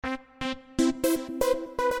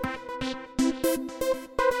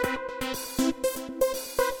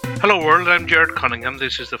Hello world, I'm Jared Cunningham.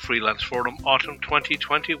 This is the Freelance Forum Autumn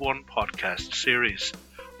 2021 podcast series.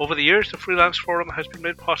 Over the years, the Freelance Forum has been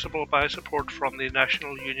made possible by support from the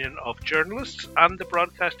National Union of Journalists and the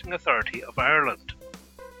Broadcasting Authority of Ireland.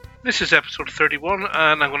 This is episode 31,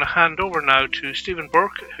 and I'm going to hand over now to Stephen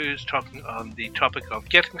Burke, who's talking on the topic of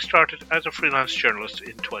getting started as a freelance journalist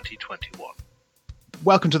in 2021.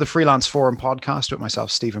 Welcome to the Freelance Forum podcast with myself,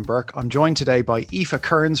 Stephen Burke. I'm joined today by Aoife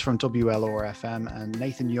Kearns from WLOR-FM and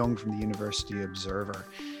Nathan Young from the University Observer.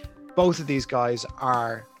 Both of these guys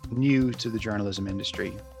are new to the journalism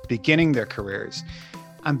industry, beginning their careers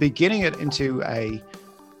and beginning it into it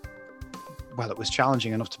was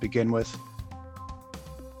challenging enough to begin with.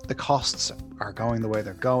 The costs are going the way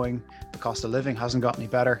they're going. The cost of living hasn't got any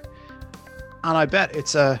better. And I bet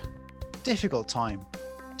it's a difficult time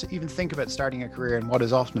to even think about starting a career in what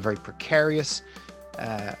is often a very precarious,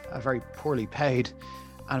 a very poorly paid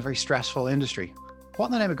and a very stressful industry. What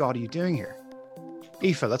in the name of God are you doing here?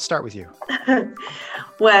 Aoife, let's start with you.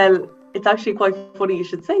 Well, it's actually quite funny you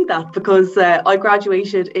should say that because I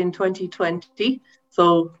graduated in 2020,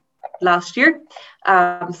 so last year.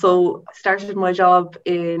 So I started my job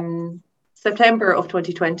in September of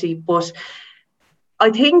 2020, but I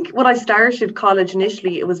think when I started college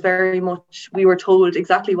initially, it was very much, we were told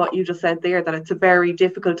exactly what you just said there, that it's a very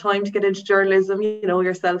difficult time to get into journalism. You know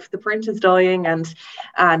yourself, the print is dying, and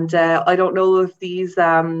I don't know if these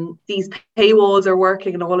paywalls are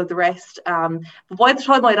working and all of the rest. But by the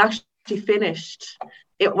time I'd actually finished,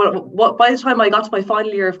 by the time I got to my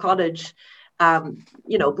final year of college,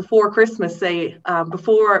 before Christmas,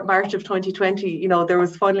 before March of 2020, there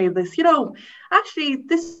was finally this, actually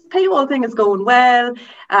this paywall thing is going well.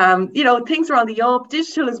 Things are on the up.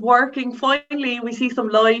 Digital is working. Finally, we see some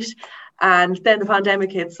light, and then the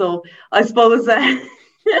pandemic hit. So I suppose I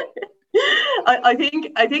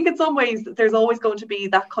think in some ways there's always going to be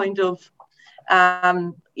that kind of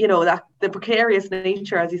that the precarious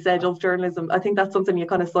nature, as you said, of journalism. I think that's something you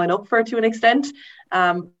kind of sign up for to an extent.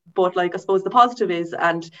 But I suppose the positive is,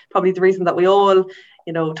 and probably the reason that we all,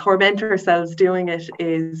 torment ourselves doing it,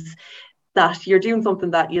 is that you're doing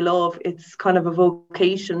something that you love. It's kind of a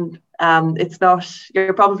vocation.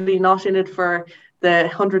 You're probably not in it for the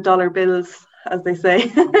 $100 bills, as they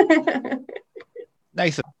say.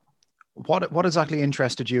 Nathan, what exactly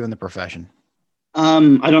interested you in the profession?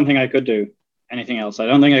 I don't think I could do anything else. I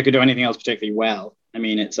don't think I could do anything else particularly well. I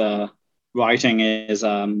mean, writing is,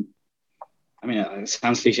 it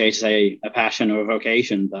sounds cliche to say a passion or a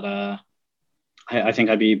vocation, but I think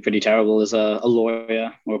I'd be pretty terrible as a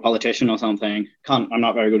lawyer or a politician or something. I'm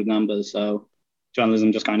not very good at numbers, so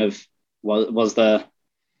journalism just kind of was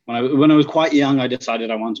when I was quite young, I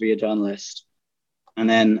decided I wanted to be a journalist. And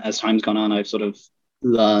then as time's gone on, I've sort of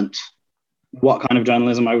learnt what kind of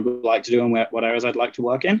journalism I would like to do and what areas I'd like to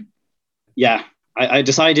work in. Yeah, I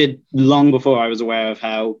decided long before I was aware of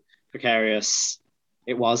how precarious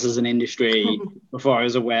it was as an industry, before I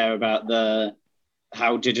was aware about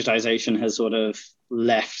how digitization has sort of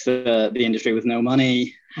left the industry with no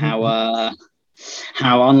money, how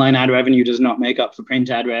online ad revenue does not make up for print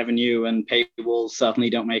ad revenue, and paywalls certainly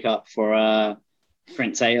don't make up for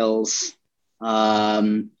print sales,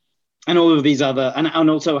 and all of these other, and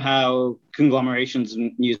also how conglomerations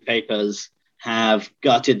and newspapers have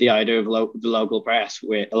gutted the idea of the local press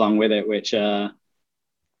along with it, which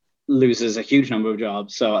loses a huge number of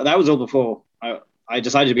jobs. So that was all before I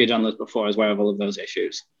decided to be a journalist, before I was aware of all of those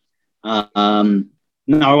issues. Now,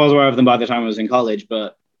 I was aware of them by the time I was in college,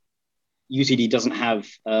 but UCD doesn't have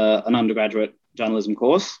an undergraduate journalism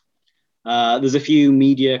course. There's a few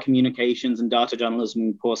media communications and data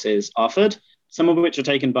journalism courses offered, some of which are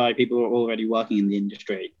taken by people who are already working in the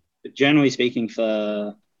industry. But generally speaking,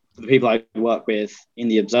 for the people I work with in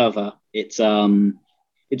the Observer, it's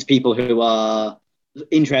people who are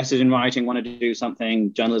interested in writing, want to do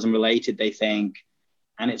something journalism related, they think,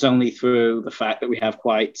 and it's only through the fact that we have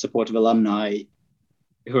quite supportive alumni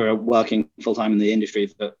who are working full-time in the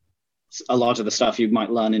industry that a lot of the stuff you might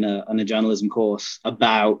learn in a journalism course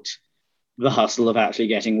about the hustle of actually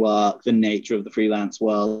getting work, the nature of the freelance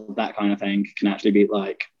world, that kind of thing, can actually be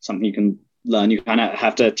like something you can learn. You kind of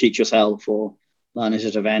have to teach yourself or learn it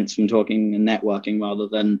at events from talking and networking, rather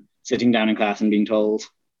than sitting down in class and being told,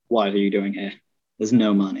 what are you doing here? There's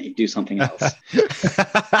no money. Do something else.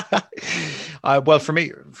 Well, for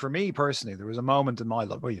me personally, there was a moment in my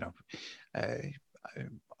life. Well,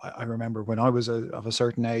 I remember when I was of a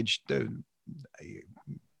certain age.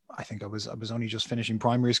 I think I was only just finishing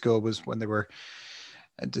primary school. Was when they were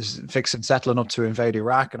just fixing settling up to invade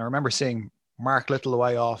Iraq, and I remember seeing Mark Little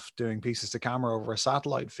away off doing pieces to camera over a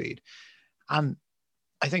satellite feed, and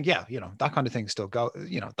I think, yeah, that kind of thing still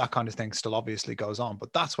that kind of thing still obviously goes on,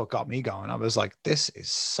 but that's what got me going. I was like, this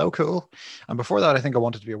is so cool. And before that, I think I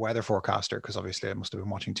wanted to be a weather forecaster because obviously I must have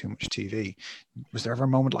been watching too much TV. Was there ever a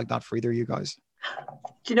moment like that for either of you guys?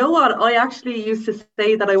 Do you know what? I actually used to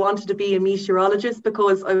say that I wanted to be a meteorologist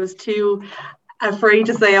because I was too afraid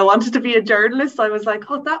to say I wanted to be a journalist. I was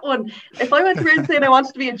like, oh, that one. If I went around saying I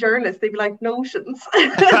wanted to be a journalist, they'd be like, notions.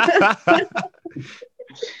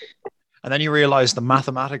 And then you realize the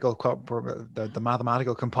mathematical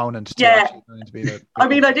component. Yeah. I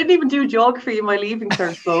mean, I didn't even do geography in my leaving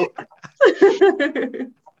cert, so.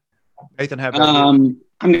 Nathan, how about you?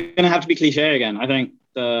 I'm going to have to be cliche again. I think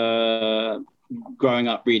growing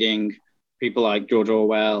up reading people like George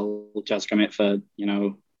Orwell, Jessica Mitford,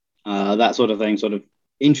 that sort of thing sort of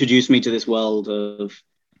introduced me to this world of,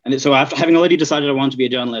 and so after having already decided I wanted to be a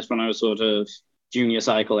journalist when I was sort of junior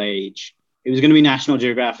cycle age, it was going to be National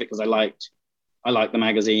Geographic because I liked the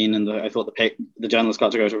magazine, and I thought the journalists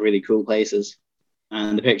got to go to really cool places,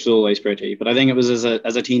 and the pictures were always pretty. But I think it was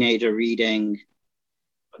as a teenager reading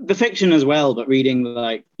the fiction as well, but reading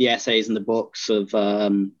like the essays and the books of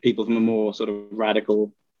people from a more sort of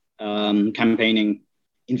radical campaigning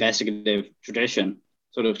investigative tradition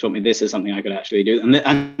sort of taught me this is something I could actually do, and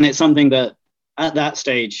it's something that at that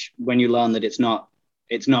stage when you learn that it's not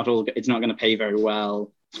going to pay very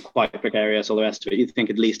well. It's quite precarious, all the rest of it. You think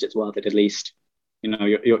at least it's worth it. At least,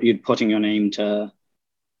 you're putting your name to,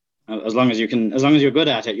 as long as you're good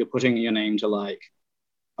at it, you're putting your name to like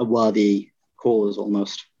a worthy cause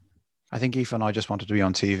almost. I think Aoife and I just wanted to be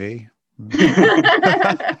on TV. And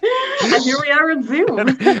here we are on Zoom.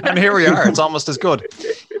 and here we are. It's almost as good.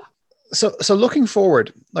 So looking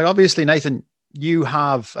forward, like obviously, Nathan, you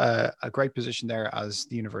have a great position there as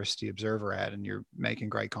the University Observer Ed, and you're making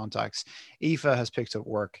great contacts. Aoife has picked up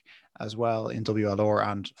work as well in WLR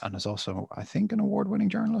and is also, I think, an award-winning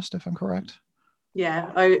journalist, if I'm correct. Yeah.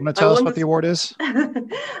 Want to tell us what the award is?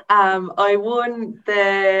 I won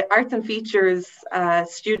the Arts and Features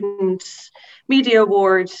Student Media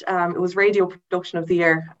Award. It was Radio Production of the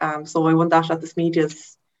Year. So I won that at the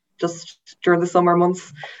Medias just during the summer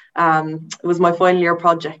months. It was my final year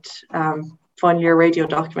project. Final year radio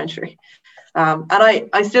documentary, and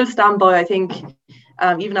I still stand by. I think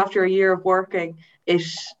even after a year of working, it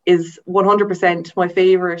is 100% my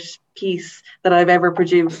favorite piece that I've ever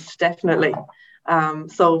produced, definitely.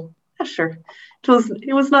 So yeah, sure,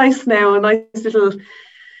 it was nice. Now a nice little.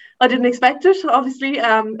 I didn't expect it, obviously,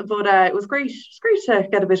 but it was great. It's great to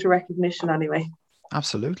get a bit of recognition anyway.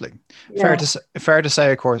 Absolutely. Yeah. Fair to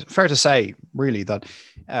say, of course. Fair to say, really, that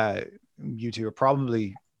you two are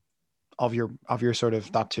probably. Of your sort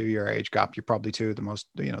of that 2-year age gap, you're probably two of the most,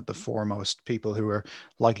 the foremost people who are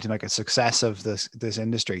likely to make a success of this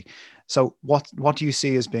industry. So what do you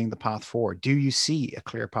see as being the path forward? Do you see a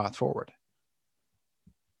clear path forward?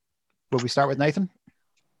 Will we start with Nathan?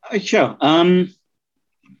 Sure. I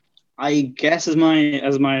guess as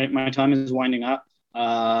my time is winding up,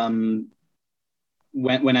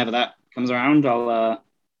 whenever that comes around, I'll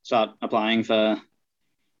start applying for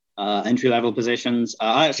entry-level positions.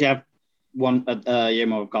 I actually have a year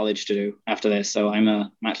more of college to do after this, so I'm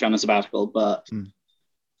actually on a sabbatical, but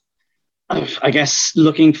I guess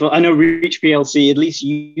I know Reach PLC at least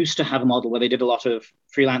used to have a model where they did a lot of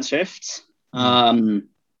freelance shifts, and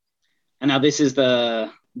now this is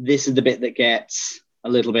the bit that gets a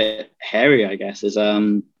little bit hairy, I guess, is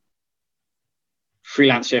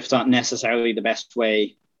freelance shifts aren't necessarily the best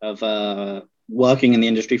way of working in the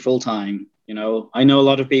industry full time. I know a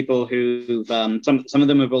lot of people who've some of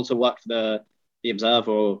them have also worked for the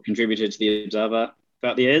Observer or contributed to the Observer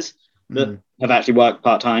throughout the years that have actually worked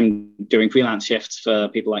part-time doing freelance shifts for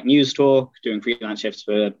people like News Talk, doing freelance shifts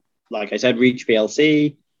for, like I said, Reach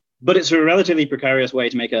PLC. But it's a relatively precarious way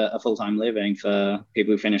to make a full-time living for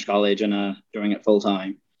people who finish college and are doing it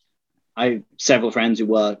full-time. I have several friends who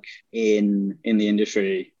work in the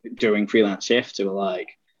industry doing freelance shifts who are like,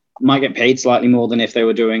 might get paid slightly more than if they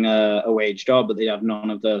were doing a wage job, but they'd have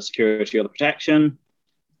none of the security or the protection.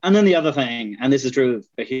 And then the other thing, and this is true of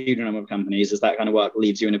a huge number of companies, is that kind of work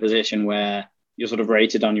leaves you in a position where you're sort of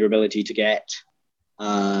rated on your ability to get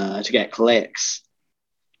clicks,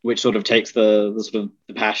 which sort of takes the sort of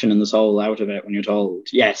the passion and the soul out of it when you're told,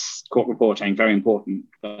 yes, court reporting, very important,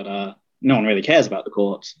 but no one really cares about the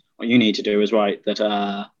courts. What you need to do is write that,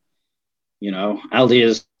 Aldi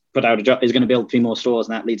is put out a job, is going to build 3 more stores,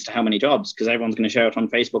 and that leads to how many jobs? Because everyone's going to share it on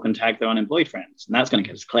Facebook and tag their unemployed friends, and that's going to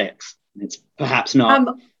get us clicks. It's perhaps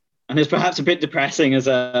not, and it's perhaps a bit depressing as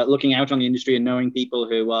looking out on the industry and knowing people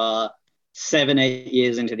who are 7-8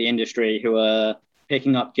 years into the industry who are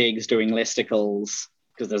picking up gigs doing listicles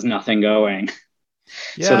because there's nothing going.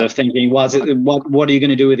 sort of thinking, what are you going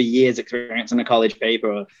to do with a year's experience in a college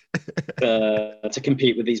paper to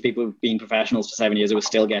compete with these people who've been professionals for 7 years who are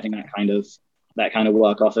still getting that kind of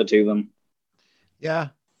work offered to them? Yeah.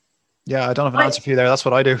 I don't have an answer for you there. That's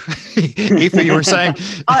what I do. Aoife, you were saying.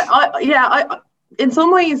 In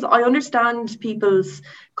some ways, I understand people's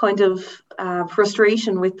kind of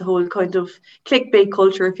frustration with the whole kind of clickbait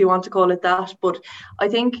culture, if you want to call it that. But I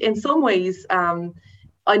think in some ways,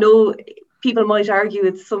 I know people might argue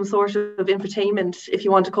it's some sort of infotainment, if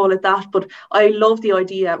you want to call it that. But I love the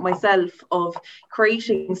idea myself of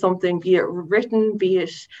creating something, be it written, be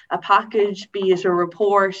it a package, be it a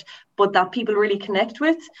report, but that people really connect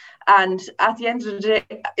with. And at the end of the day,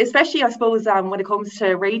 especially I suppose when it comes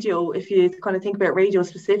to radio, if you kind of think about radio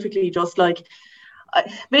specifically, just like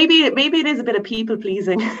maybe it is a bit of people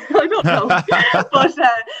pleasing. I don't know, but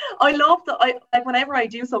I love that. Like whenever I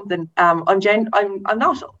do something, I'm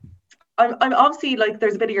obviously like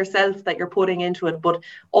there's a bit of yourself that you're putting into it, but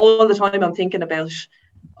all the time I'm thinking about,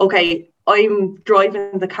 okay, I'm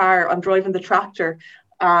driving the car, I'm driving the tractor,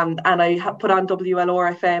 and I have put on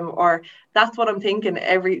WLR FM, or that's what I'm thinking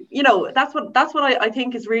that's what I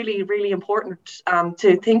think is really, really important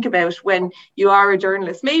to think about when you are a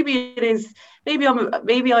journalist. Maybe I'm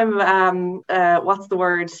what's the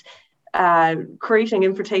word? Creating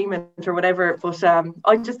entertainment or whatever, but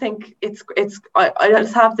I just think I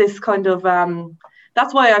just have this kind of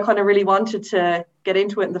that's why I kind of really wanted to get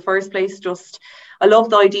into it in the first place. Just I love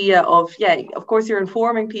the idea of, of course you're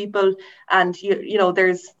informing people, and you know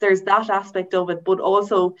there's that aspect of it, but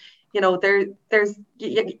also there's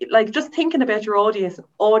like just thinking about your audience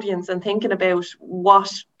and thinking about what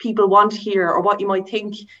people want to hear or what you might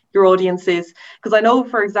think your audience is. Because I know,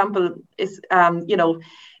 for example, is WLR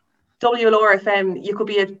FM, you could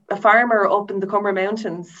be a farmer up in the Cumber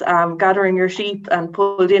Mountains gathering your sheep and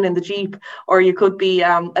pulled in the Jeep, or you could be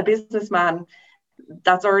a businessman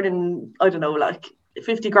that's earning, I don't know, like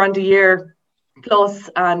 50 grand a year plus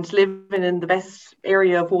and living in the best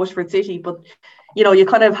area of Waterford City. But, you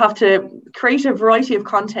kind of have to create a variety of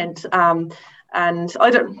content. And I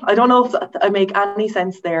don't know if I make any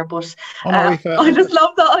sense there, but I just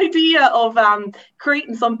love the idea of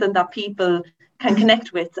creating something that people can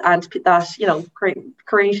connect with, and that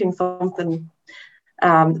creating something.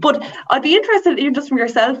 But I'd be interested in just from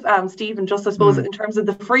yourself, Stephen, just I suppose in terms of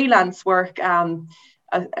the freelance work. Do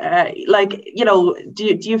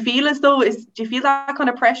you feel as though do you feel that kind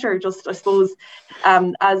of pressure? Just I suppose,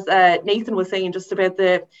 as Nathan was saying, just about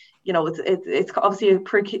the. It's obviously a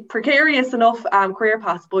precarious enough career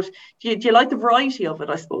path, but do you like the variety of it,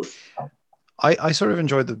 I suppose? I sort of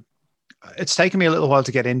enjoyed it's taken me a little while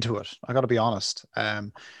to get into it. I got to be honest.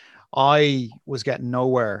 I was getting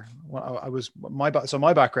nowhere. My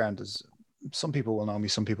background is, some people will know me,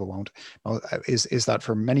 some people won't, is that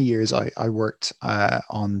for many years I worked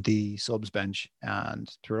on the subs bench and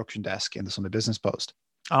the production desk in the Sunday Business Post.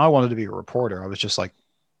 I wanted to be a reporter. I was just like,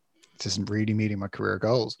 this isn't really meeting my career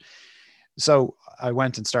goals. So I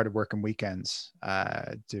went and started working weekends,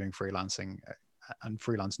 doing freelancing and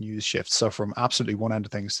freelance news shifts. So from absolutely one end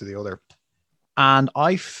of things to the other. And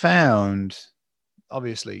I found,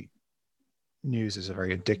 obviously, news is a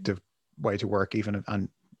very addictive way to work, and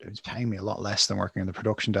it was paying me a lot less than working on the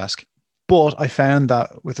production desk. But I found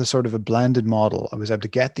that with a sort of a blended model, I was able to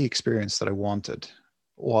get the experience that I wanted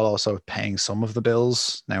while also paying some of the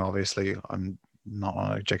bills. Now, obviously, I'm not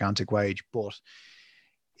on a gigantic wage, but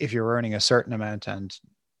if you're earning a certain amount and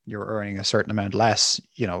you're earning a certain amount less,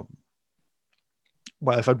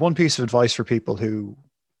 well, if I had one piece of advice for people who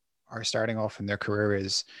are starting off in their career,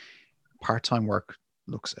 is part-time work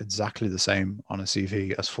looks exactly the same on a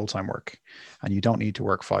CV as full-time work. And you don't need to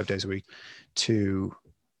work 5 days a week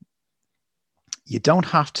you don't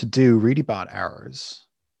have to do really bad hours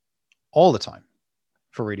all the time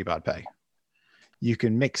for really bad pay. You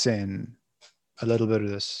can mix in a little bit of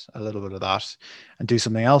this, a little bit of that, and do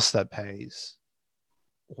something else that pays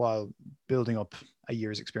while building up a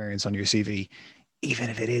year's experience on your CV, even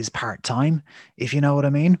if it is part-time, if you know what I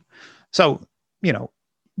mean. So,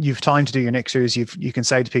 you've time to do your Nixers. You can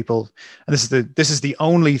say to people, and this is the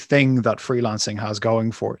only thing that freelancing has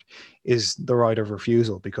going for it, is the right of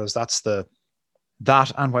refusal, because that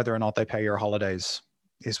and whether or not they pay your holidays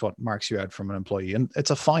is what marks you out from an employee. And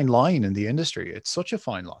it's a fine line in the industry. It's such a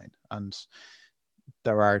fine line. And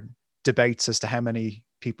there are debates as to how many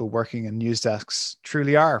people working in news desks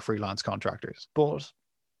truly are freelance contractors. But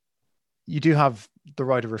you do have the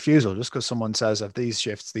right of refusal. Just because someone says of these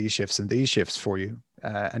shifts, and these shifts for you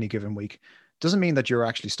any given week, doesn't mean that you're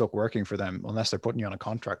actually stuck working for them unless they're putting you on a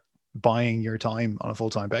contract, buying your time on a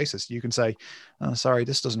full-time basis. You can say, oh, sorry,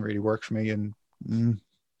 this doesn't really work for me, and I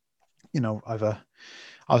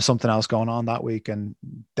have something else going on that week, and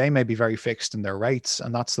they may be very fixed in their rates,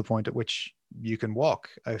 and that's the point at which you can walk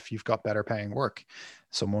if you've got better paying work.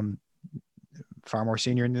 Someone far more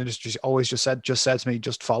senior in the industry always just said to me,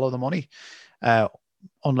 just follow the money,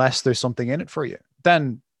 unless there's something in it for you.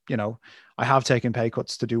 Then, I have taken pay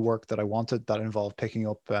cuts to do work that I wanted that involved picking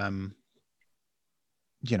up,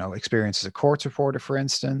 experience as a courts reporter, for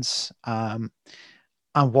instance. And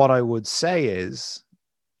what I would say is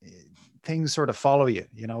things sort of follow you,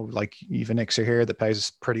 like even Ixer here that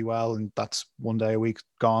pays pretty well, and that's 1 day a week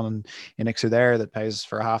gone, and in Ixer there that pays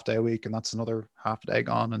for a half day a week, and that's another half a day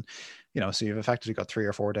gone. And so you've effectively got 3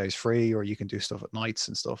 or 4 days free, or you can do stuff at nights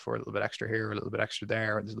and stuff, or a little bit extra here, a little bit extra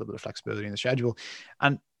there, and there's a little bit of flexibility in the schedule,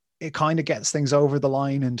 and it kind of gets things over the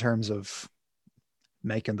line in terms of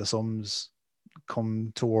making the sums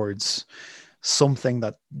come towards something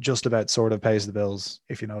that just about sort of pays the bills,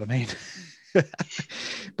 if you know what I mean.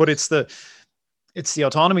 But it's the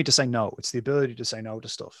autonomy to say no. It's the ability to say no to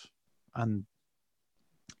stuff, and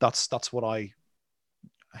that's what I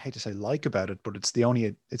hate to say like about it, but it's the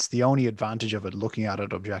only advantage of it, looking at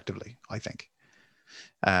it objectively, I think.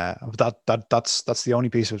 That's the only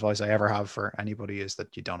piece of advice I ever have for anybody, is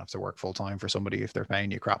that you don't have to work full time for somebody. If they're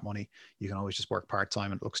paying you crap money, you can always just work part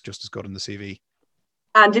time, and it looks just as good in the CV.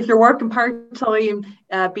 And if you're working part-time,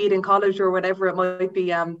 be it in college or whatever it might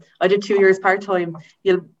be, I did 2 years part-time,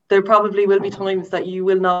 there probably will be times that you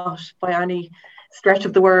will not, by any stretch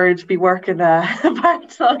of the word, be working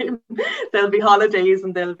part-time. There'll be holidays,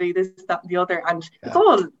 and there'll be this, that, and the other, and it's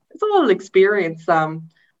all experience.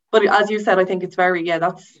 But as you said, I think it's very,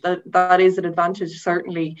 that is an advantage,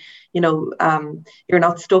 certainly. You're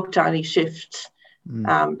not stuck to any shift. You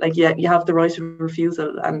have the right of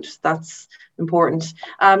refusal, and that's important.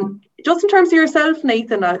 Just in terms of yourself,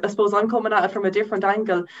 Nathan, I suppose I'm coming at it from a different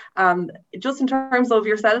angle. Just in terms of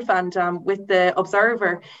yourself and with the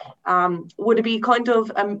Observer, would it be kind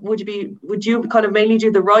of would you kind of mainly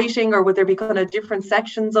do the writing, or would there be kind of different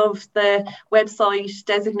sections of the website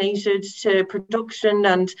designated to production,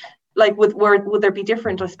 and like would there be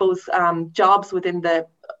different, I suppose, jobs within the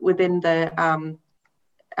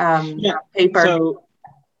paper?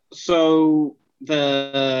 So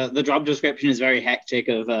the job description is very hectic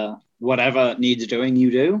of whatever needs doing you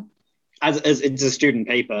do. As it's a student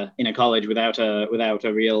paper in a college without a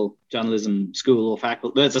real journalism school or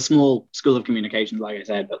faculty. There's a small school of communications, like I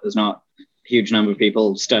said, but there's not a huge number of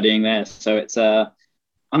people studying there. So it's on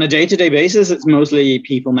a day-to-day basis, it's mostly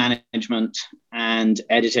people management and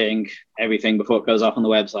editing everything before it goes up on the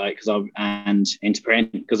website and into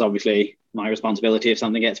print, because obviously my responsibility if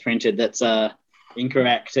something gets printed that's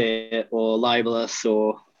incorrect or libelous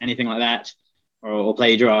or anything like that, or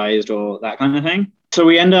plagiarized or that kind of thing. So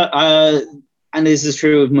we end up, and this is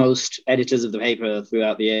true of most editors of the paper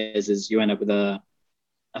throughout the years, is you end up with a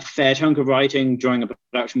fair chunk of writing during a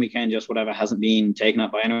production weekend, just whatever hasn't been taken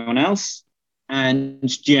up by anyone else. And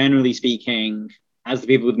generally speaking, as the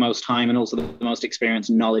people with most time and also the most experience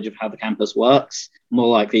and knowledge of how the campus works, more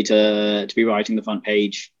likely to be writing the front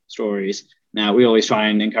page stories. Now, we always try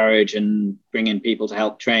and encourage and bring in people to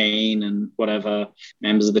help train and whatever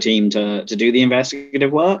members of the team to do the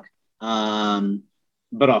investigative work.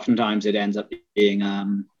 But oftentimes it ends up being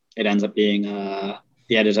the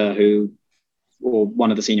editor or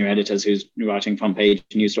one of the senior editors who's writing front page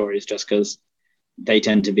news stories, just because they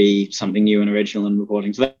tend to be something new and original and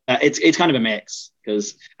reporting. So it's kind of a mix,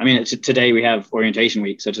 because I mean, today we have orientation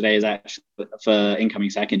week. So today is actually for incoming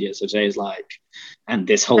second year. So today is and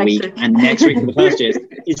this whole week and next week for the first years,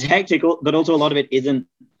 it's hectic, but also a lot of it isn't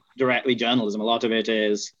directly journalism. A lot of it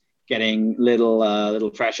is getting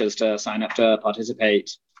little freshers to sign up to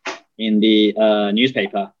participate in the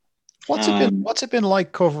newspaper. What's it been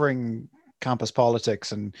like covering campus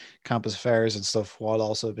politics and campus affairs and stuff while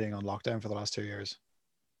also being on lockdown for the last 2 years?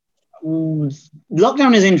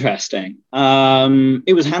 Lockdown is interesting.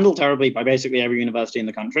 It was handled terribly by basically every university in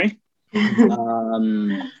the country.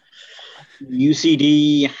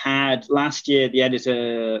 UCD had last year, the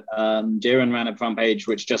editor Diran ran a front page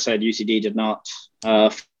which just said UCD did not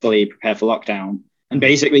fully prepare for lockdown, and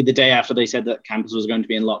basically the day after they said that campus was going to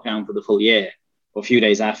be in lockdown for the full year, or a few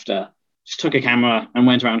days after, just took a camera and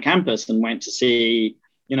went around campus and went to see,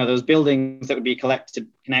 those buildings that would be connected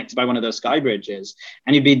by one of those sky bridges.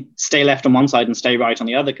 And you'd stay left on one side and stay right on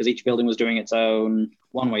the other, because each building was doing its own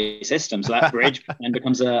one-way system. So that bridge then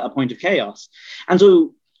becomes a point of chaos. And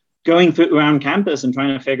so going around campus and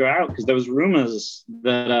trying to figure out, because there was rumors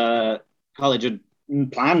that college had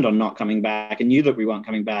planned on not coming back and knew that we weren't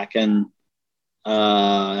coming back. And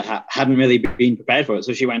hadn't really been prepared for it.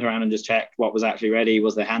 So she went around and just checked what was actually ready.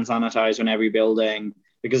 Was there hand sanitizer in every building?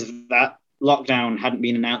 Because if that lockdown hadn't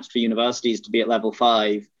been announced for universities to be at level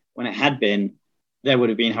 5, when it had been, there would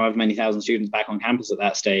have been however many thousand students back on campus at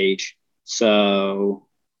that stage. So,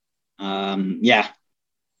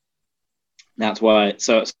 that's why.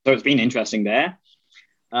 So it's been interesting there.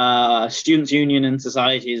 Students' union and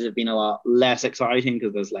societies have been a lot less exciting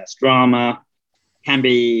because there's less drama. Can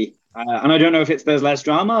be, and I don't know if there's less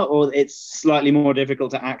drama or it's slightly more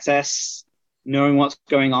difficult to access knowing what's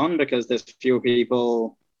going on because there's fewer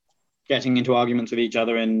people getting into arguments with each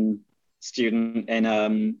other in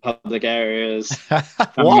public areas,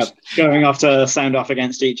 going off to sound off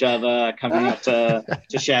against each other, coming up to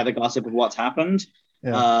share the gossip of what's happened.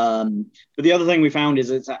 Yeah. But the other thing we found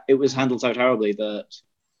is it was handled so terribly that,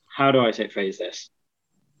 how do I phrase this?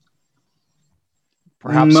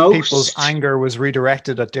 Perhaps people's anger was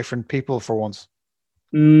redirected at different people for once.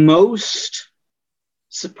 Most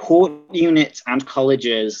support units and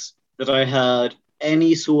colleges that I heard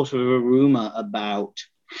any sort of a rumor about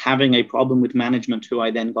having a problem with management who I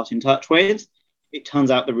then got in touch with, it turns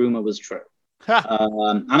out the rumor was true.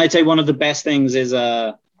 And I'd say one of the best things is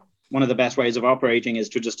one of the best ways of operating is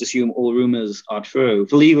to just assume all rumors are true.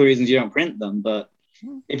 For legal reasons, you don't print them, but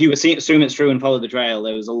if you assume it's true and follow the trail,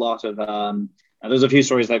 there was a lot of there's a few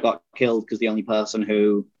stories that got killed because the only person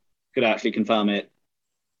who could actually confirm it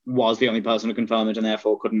was the only person who confirmed it, and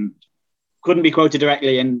therefore couldn't be quoted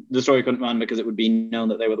directly, and the story couldn't run because it would be known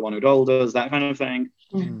that they were the one who told us, that kind of thing.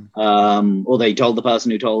 Or they told the person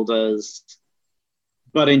who told us.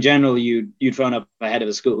 But in general, you'd phone up ahead of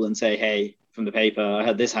a school and say, hey, from the paper, I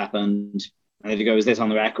heard this happened. And they'd go, is this on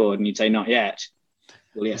the record? And you'd say, not yet.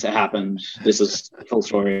 Well, yes, it happened. This is the full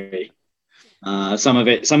story. Some of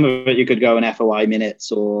it you could go in FOI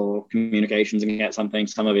minutes or communications and get something.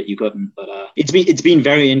 Some of it you couldn't. But it's been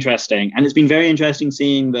very interesting, and it's been very interesting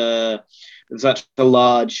seeing such a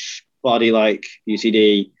large body like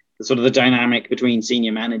UCD, sort of the dynamic between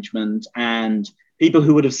senior management and people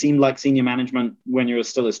who would have seemed like senior management when you were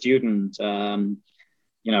still a student.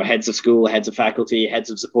 Heads of school, heads of faculty,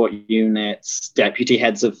 heads of support units, deputy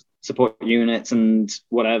heads of support units, and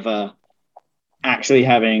whatever. Actually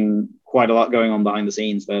having quite a lot going on behind the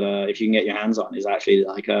scenes that if you can get your hands on is actually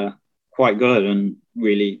quite good and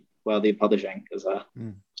really worthy of publishing, because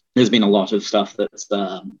there's been a lot of stuff that's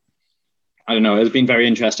I don't know, it's been very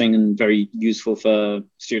interesting and very useful for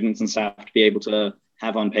students and staff to be able to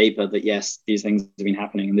have on paper that yes, these things have been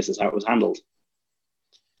happening and this is how it was handled.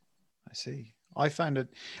 I see. I found it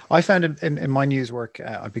in my news work,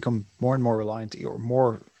 I've become more and more reliant, or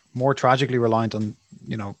more tragically reliant on,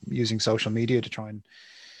 using social media to try and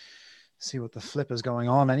see what the flip is going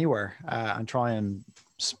on anywhere, and try and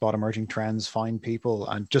spot emerging trends, find people.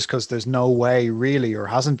 And just because there's no way really, or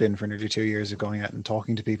hasn't been for nearly 2 years, of going out and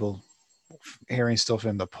talking to people, hearing stuff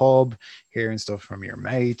in the pub, hearing stuff from your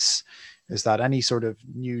mates, is that any sort of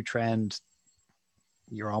new trend,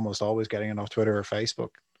 you're almost always getting it off Twitter or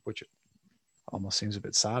Facebook, which almost seems a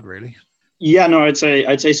bit sad, really. Yeah, no, I'd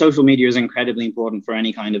say social media is incredibly important for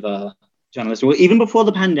any kind of a journalist. Well, even before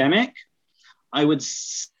the pandemic, I would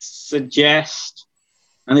suggest,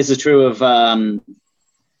 and this is true of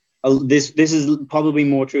this is probably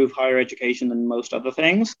more true of higher education than most other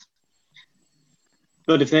things.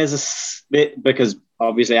 But if there's a bit, because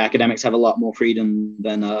obviously academics have a lot more freedom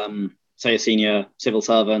than, say, a senior civil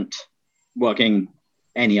servant working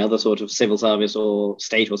any other sort of civil service or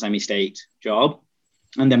state or semi-state job,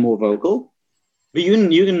 and they're more vocal. But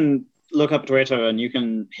you can look up Twitter and you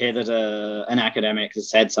can hear that an academic has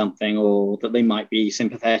said something, or that they might be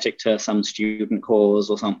sympathetic to some student cause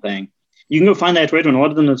or something. You can go find their Twitter, and a lot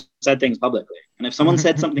of them have said things publicly. And if someone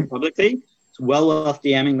said something publicly, it's well worth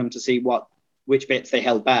DMing them to see which bits they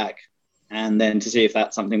held back, and then to see if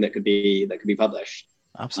that's something that could be published.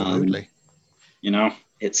 Absolutely.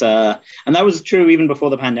 It's and that was true even before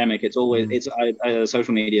the pandemic. It's always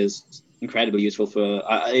social media is incredibly useful for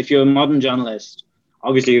if you're a modern journalist.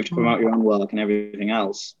 Obviously, you have to promote your own work and everything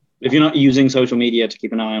else. But if you're not using social media to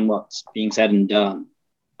keep an eye on what's being said and done,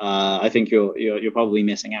 I think you're probably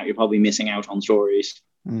missing out. You're probably missing out on stories.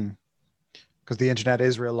 Because the internet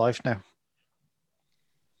is real life now.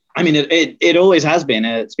 I mean, it always has been.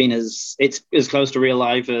 It's as close to real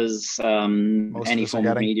life as any form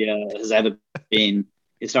of media has ever been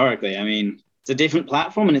historically. I mean, it's a different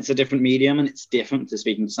platform and it's a different medium, and it's different to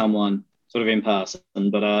speaking to someone sort of in person.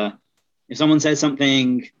 But if someone says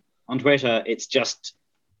something on Twitter, it's just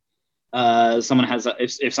if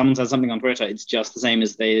someone says something on Twitter, it's just the same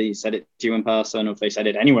as they said it to you in person, or if they said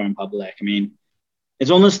it anywhere in public. I mean,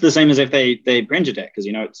 it's almost the same as if they printed it, because,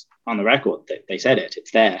 you know, it's on the record. They said it.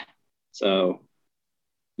 It's there. So,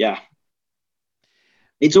 yeah.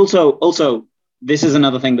 It's also this is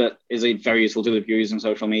another thing that is a very useful tool if you're using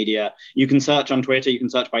social media. You can search on Twitter. You can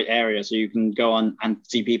search by area, so you can go on and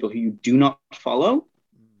see people who you do not follow.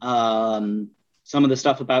 Some of the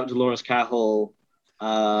stuff about Dolores Cahill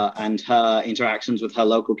and her interactions with her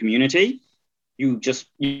local community, you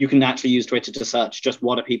can actually use Twitter to search just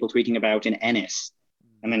what are people tweeting about in Ennis,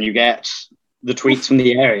 and then you get the tweets from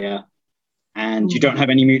the area, and you don't have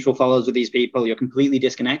any mutual followers with these people. You're completely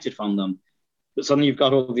disconnected from them. But suddenly you've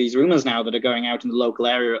got all these rumors now that are going out in the local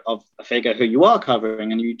area of a figure who you are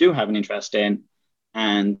covering and you do have an interest in.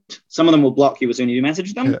 And some of them will block you as soon as you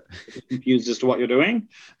message them, confused as to what you're doing.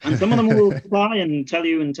 And some of them will reply and tell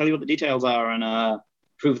you what the details are, and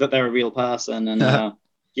prove that they're a real person, and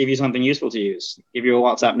give you something useful to use, give you a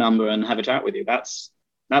WhatsApp number and have a chat with you. That's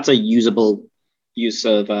a usable use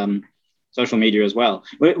of social media as well,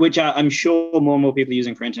 which I'm sure more and more people are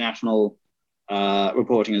using for international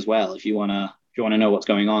reporting as well. If you want to know what's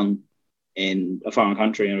going on in a foreign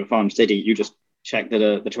country or a foreign city, you just check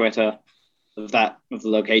the Twitter of the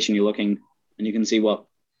location you're looking, and you can see what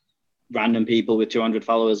random people with 200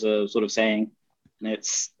 followers are sort of saying. And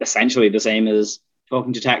it's essentially the same as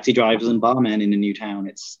talking to taxi drivers and barmen in a new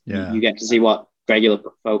town. You get to see what regular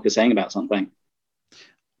folk are saying about something.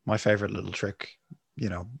 My favorite little trick, you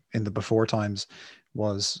know, in the before times,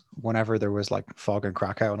 was whenever there was like fog in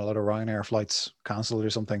Krakow and a lot of Ryanair flights cancelled or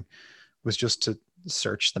something, was just to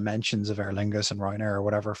search the mentions of Aer Lingus and Ryanair or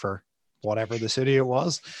whatever for whatever the city it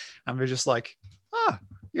was, and we're just like,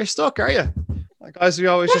 you're stuck, are you? Like, guys, we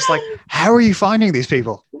always just like, how are you finding these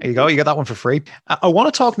people? There you go, you get that one for free. I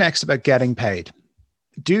want to talk next about getting paid.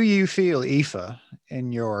 Do you feel, Aoife,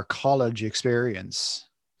 in your college experience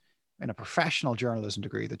in a professional journalism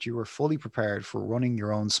degree, that you were fully prepared for running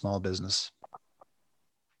your own small business?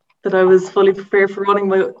 That I was fully prepared for running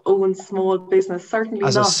my own small business? Certainly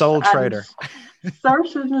as not. A sole trader.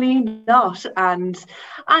 Certainly not. And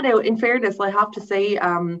I know, in fairness, I have to say,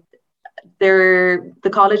 the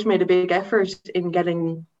college made a big effort in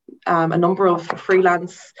getting a number of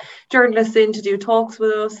freelance journalists in to do talks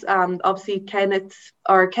with us. Obviously, Ken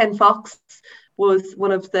Fox was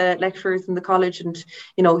one of the lecturers in the college, and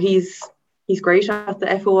you know, he's great at the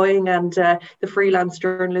FOIing and the freelance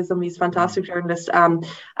journalism. He's a fantastic journalist. And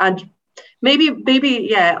maybe,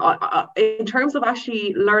 yeah. In terms of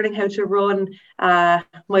actually learning how to run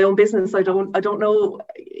my own business, I don't know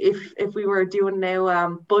if we were doing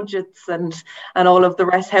now budgets and all of the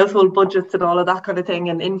rest, household budgets and all of that kind of thing,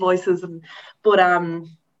 and invoices.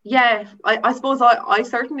 Yeah, I suppose I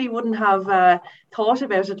certainly wouldn't have thought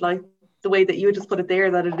about it like the way that you just put it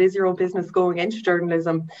there, that it is your own business going into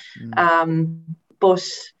journalism. But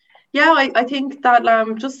yeah, I think that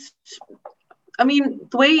the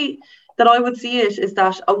way that I would see it is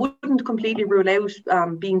that I wouldn't completely rule out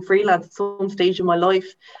being freelance at some stage in my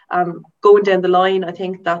life. Going down the line, I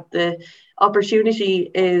think that the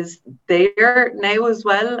opportunity is there now as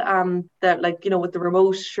well. That, like, you know, with the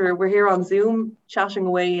remote, sure, we're here on Zoom chatting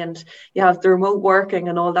away, and you have the remote working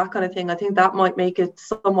and all that kind of thing. I think that might make it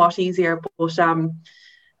somewhat easier. But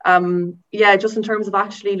yeah, just in terms of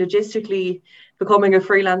actually logistically becoming a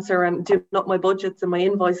freelancer and doing up my budgets and my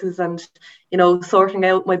invoices and, you know, sorting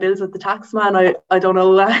out my bills with the tax man, I don't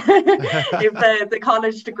know if the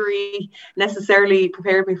college degree necessarily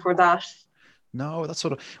prepared me for that. No, that's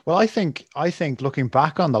sort of, well, I think looking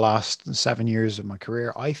back on the last 7 years of my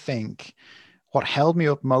career, I think what held me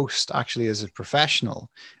up most actually as a professional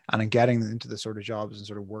and in getting into the sort of jobs and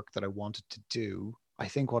sort of work that I wanted to do, I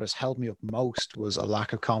think what has held me up most was a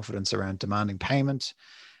lack of confidence around demanding payment,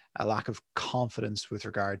 a lack of confidence with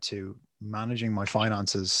regard to managing my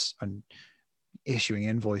finances and issuing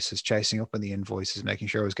invoices, chasing up on the invoices, making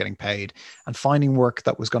sure I was getting paid, and finding work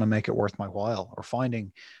that was going to make it worth my while, or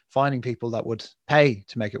finding people that would pay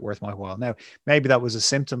to make it worth my while. Now, maybe that was a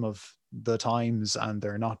symptom of the times and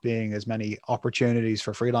there not being as many opportunities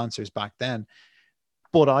for freelancers back then.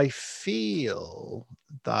 But I feel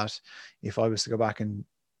that if I was to go back and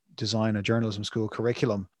design a journalism school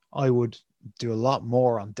curriculum, I would do a lot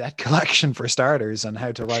more on debt collection for starters, and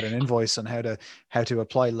how to write an invoice, and how to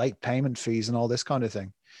apply late payment fees and all this kind of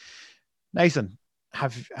thing. Nathan,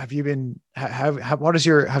 have you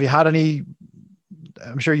had any,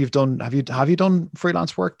 I'm sure you've done, have you done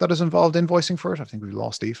freelance work that has involved invoicing for it? I think we've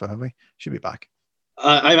lost Aoife, have we? She'll be back.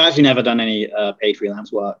 I've actually never done any paid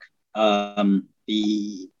freelance work.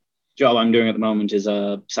 The job I'm doing at the moment is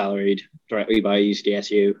salaried directly by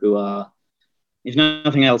UCDSU, who are, if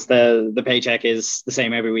nothing else, the paycheck is the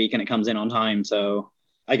same every week and it comes in on time. So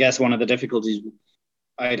I guess one of the difficulties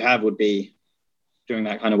I'd have would be doing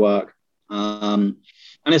that kind of work. And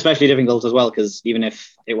especially difficult as well, because even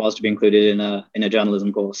if it was to be included in a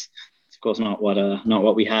journalism course, it's of course not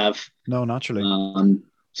what we have. No, naturally.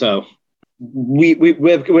 So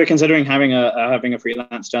we're considering having a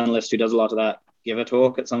freelance journalist who does a lot of that give a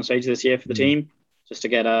talk at some stage this year for the team, just to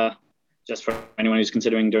get just for anyone who's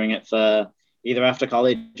considering doing it for either after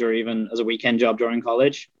college or even as a weekend job during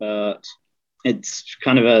college. But it's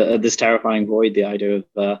kind of this terrifying void, the idea of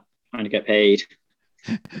trying to get paid.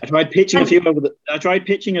 I tried pitching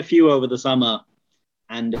a few over the summer,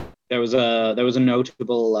 and there was a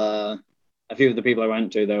notable a few of the people I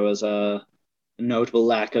went to, there was a notable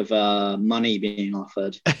lack of money being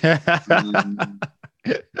offered. I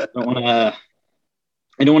don't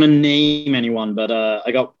want to name anyone, but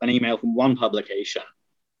I got an email from one publication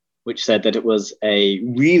which said that it was a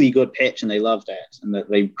really good pitch and they loved it, and that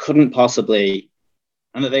they couldn't possibly,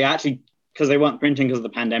 and that they actually, because they weren't printing because of the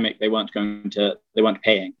pandemic, they weren't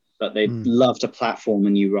paying, but they'd love to platform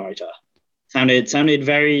a new writer. Sounded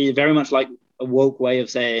very, very much like a woke way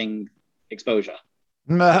of saying exposure.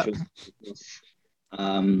 Absolutely.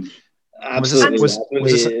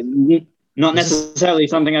 Not necessarily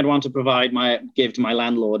something I'd want to give to my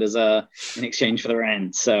landlord as in exchange for the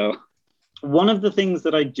rent. So one of the things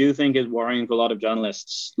that I do think is worrying for a lot of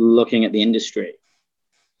journalists looking at the industry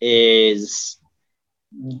is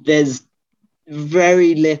there's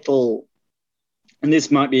very little, and this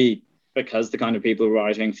might be because the kind of people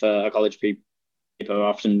writing for a college paper are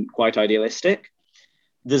often quite idealistic.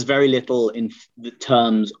 There's very little in the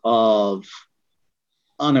terms of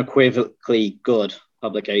unequivocally good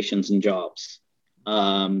publications and jobs.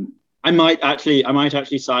 I might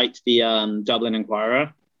actually cite the Dublin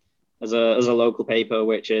Inquirer as a local paper,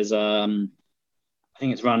 which is I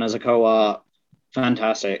think it's run as a co-op,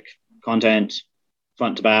 fantastic content,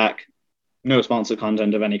 front to back, no sponsored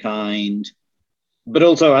content of any kind, but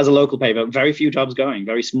also as a local paper, very few jobs going,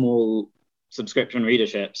 very small subscription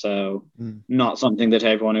readership, so not something that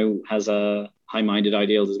everyone who has a high-minded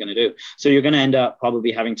ideals is going to do. So you're going to end up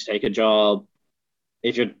probably having to take a job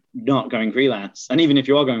if you're not going freelance. And even if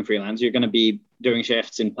you are going freelance, you're going to be doing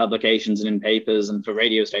shifts in publications and in papers and for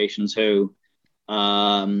radio stations who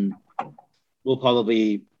will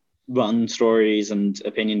probably run stories and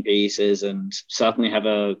opinion pieces and certainly have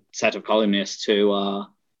a set of columnists who are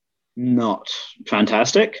not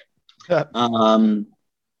fantastic.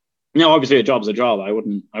 Now, obviously, a job's a job. I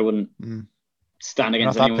wouldn't stand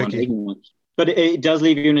against anyone taking one. But it does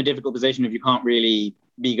leave you in a difficult position if you can't really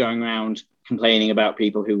be going around complaining about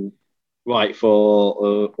people who write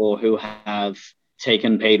for or who have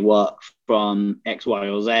taken paid work from X, Y,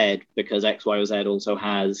 or Z because X, Y, or Z also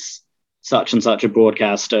has such and such a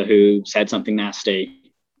broadcaster who said something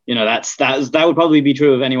nasty. You know, that would probably be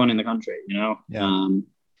true of anyone in the country, you know? Yeah.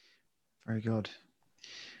 Very good.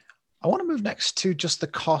 I want to move next to just the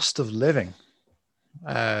cost of living.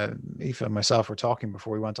 Aoife and myself were talking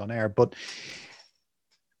before we went on air, but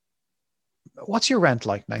what's your rent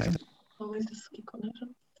like, Nathan?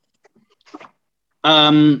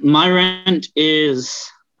 My rent is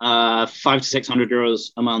 500 to 600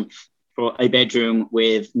 euros a month for a bedroom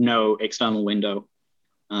with no external window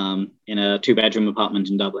in a 2-bedroom apartment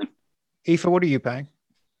in Dublin. Aoife, what are you paying?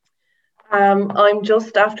 I'm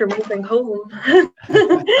just after moving home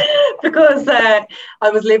because I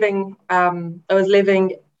was living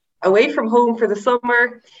away from home for the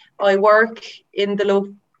summer. I work in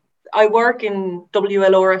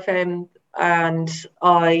WLOR-FM, and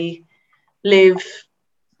I live,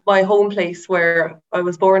 my home place where I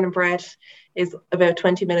was born and bred is about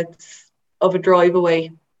 20 minutes of a drive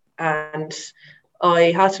away, and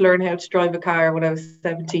I had to learn how to drive a car when I was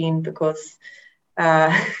 17 because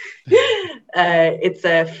it's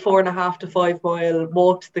a 4.5 to 5 mile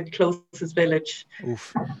walk to the closest village.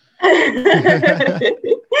 Oof.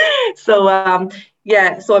 So I'm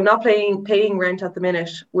not paying rent at the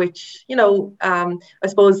minute, which, you know, I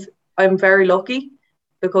suppose I'm very lucky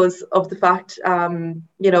because of the fact,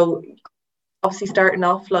 you know, obviously starting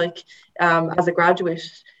off like as a graduate,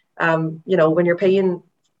 you know, when you're paying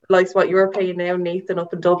like what you're paying now, Nathan,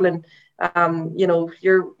 up in Dublin, you know,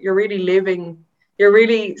 you're really living. You're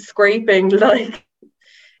really scraping, like,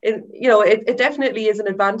 you know, it definitely is an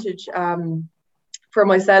advantage for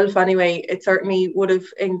myself anyway. It certainly would have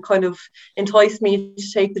kind of enticed me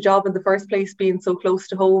to take the job in the first place, being so close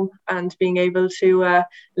to home and being able to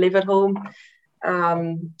live at home.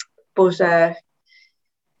 But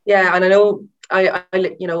yeah, and I know I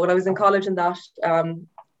you know, when I was in college and that,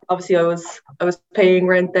 obviously I was paying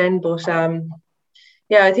rent then, but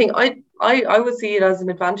yeah, I think I would see it as an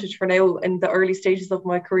advantage for now in the early stages of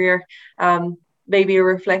my career. maybe a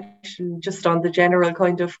reflection just on the general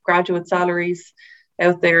kind of graduate salaries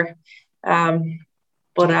out there. Do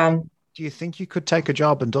you think you could take a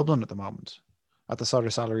job in Dublin at the moment, at the sort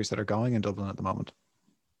of salaries that are going in Dublin at the moment?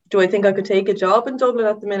 Do I think I could take a job in Dublin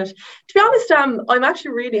at the minute? To be honest, I'm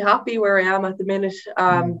actually really happy where I am at the minute.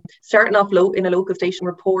 Starting off in a local station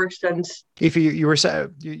report, and if you were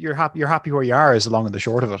you're happy where you are, is the long and the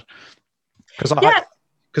short of it.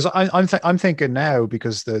 Because I'm thinking now,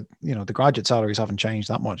 because the graduate salaries haven't changed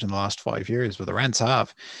that much in the last 5 years, but the rents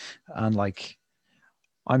have, and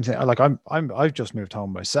I've just moved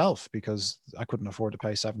home myself because I couldn't afford to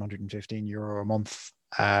pay €715 a month,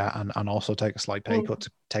 and also take a slight pay cut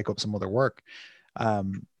to take up some other work.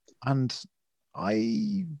 And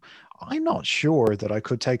I'm not sure that I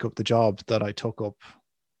could take up the job that I took up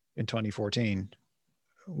in 2014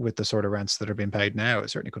 with the sort of rents that are being paid now. I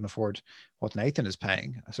certainly couldn't afford what Nathan is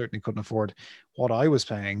paying. I certainly couldn't afford what I was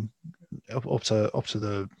paying up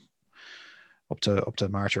to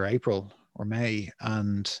March or April or May.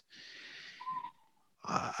 And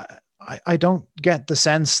I don't get the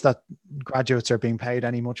sense that graduates are being paid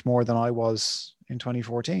any much more than I was in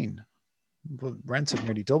 2014. But rents have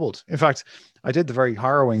nearly doubled. In fact, I did the very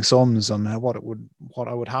harrowing sums on what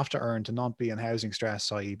I would have to earn to not be in housing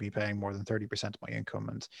stress, i.e. be paying more than 30% of my income,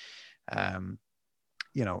 and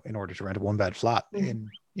in order to rent a 1-bed flat in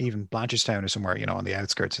even Blanchardstown or somewhere, on the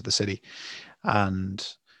outskirts of the city. And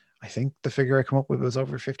I think the figure I come up with was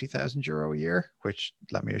over €50,000 a year, which,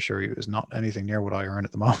 let me assure you, is not anything near what I earn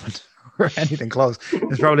at the moment or anything close.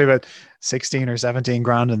 It's probably about 16 or 17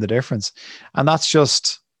 grand in the difference. And that's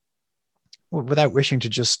just, without wishing to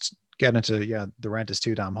just get into, the rent is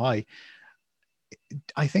too damn high.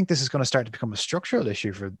 I think this is going to start to become a structural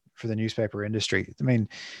issue for the newspaper industry. I mean,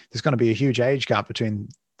 there's going to be a huge age gap between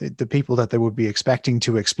the people that they would be expecting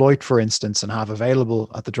to exploit, for instance, and have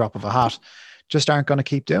available at the drop of a hat, just aren't going to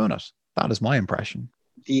keep doing it. That is my impression.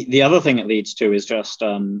 The other thing it leads to is just,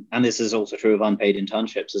 and this is also true of unpaid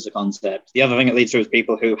internships as a concept. The other thing it leads to is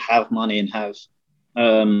people who have money and have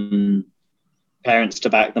parents to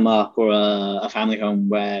back them up, or a family home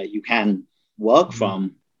where you can work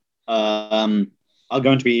from, are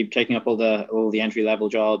going to be taking up all the entry level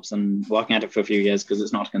jobs and working at it for a few years because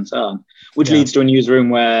it's not a concern, which leads to a newsroom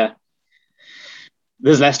where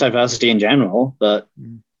there's less diversity in general, but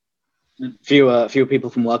fewer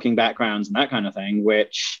people from working backgrounds and that kind of thing,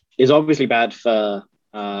 which is obviously bad for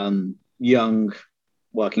young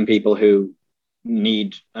working people who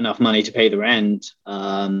need enough money to pay the rent.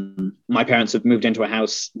 My parents have moved into a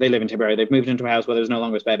house. They live in Tipperary. They've moved into a house where there's no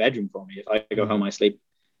longer a spare bedroom for me. If I go home, I sleep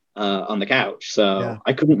on the couch. So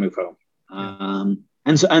I couldn't move home.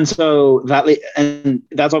 And so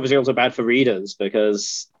that's obviously also bad for readers,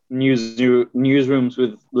 because newsrooms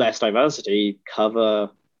with less diversity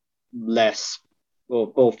cover less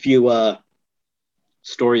or fewer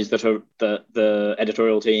stories that are the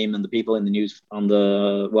editorial team and the people in the news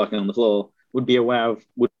working on the floor would be aware of,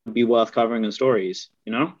 would be worth covering as stories,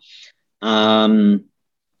 and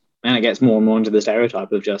it gets more and more into the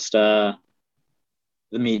stereotype of just the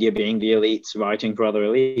media being the elites writing for other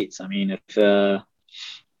elites. I mean,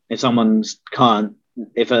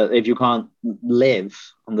 if you can't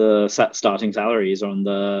live on the starting salaries or on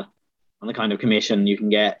the kind of commission you can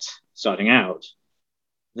get starting out,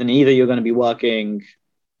 then either you're going to be working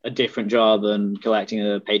a different job and collecting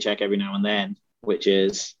a paycheck every now and then, which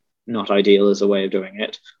is not ideal as a way of doing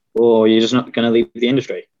it, or you're just not going to leave the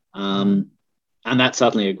industry. And that's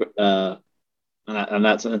certainly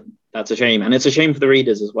that's a shame, and it's a shame for the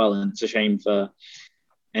readers as well, and it's a shame for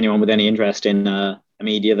anyone with any interest in a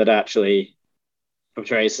media that actually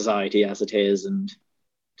portrays society as it is and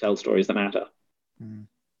tells stories that matter.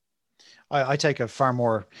 I take a far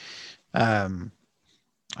more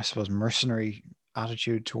I suppose mercenary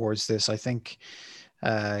attitude towards this. I think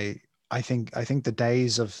the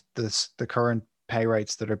days of the current pay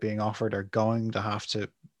rates that are being offered are going to have to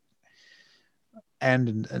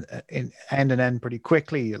end pretty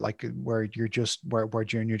quickly, like where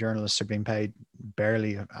junior journalists are being paid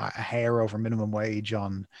barely a hair over minimum wage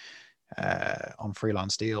on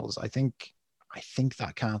freelance deals. I think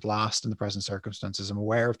that can't last in the present circumstances. I'm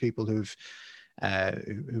aware of people who've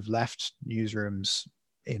left newsrooms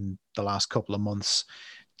in the last couple of months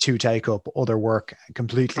to take up other work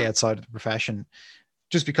completely outside of the profession,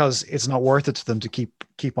 just because it's not worth it to them to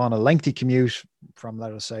keep on a lengthy commute from,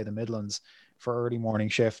 let us say, the Midlands for early morning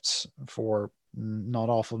shifts for not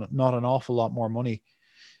an awful lot more money,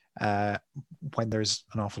 when there's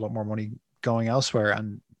an awful lot more money going elsewhere.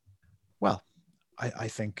 And well,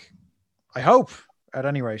 I hope at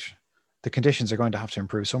any rate the conditions are going to have to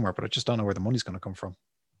improve somewhere, but I just don't know where the money's going to come from.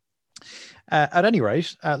 At any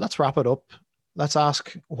rate, let's wrap it up. Let's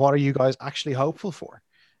ask, what are you guys actually hopeful for,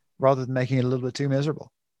 rather than making it a little bit too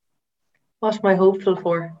miserable? What am I hopeful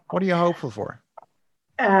for? What are you hopeful for?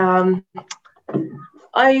 I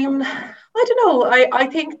don't know. I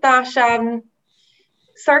think that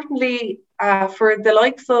certainly for the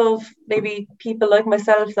likes of maybe people like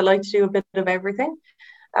myself that like to do a bit of everything.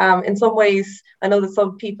 In some ways, I know that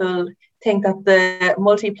some people think that the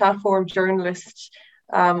multi-platform journalist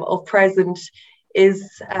of present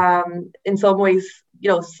is in some ways,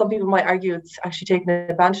 some people might argue it's actually taking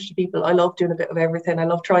advantage of people. I love doing a bit of everything. I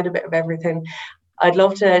love trying a bit of everything. I'd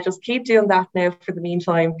love to just keep doing that now for the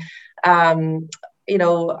meantime. I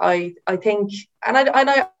think, and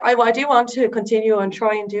I do want to continue and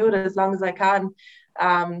try and do it as long as I can,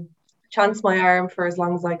 chance my arm for as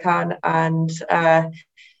long as I can. And,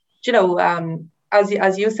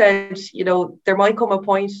 as you said, there might come a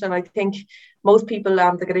point, and I think most people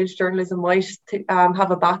that get into journalism might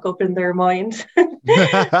have a backup in their mind. There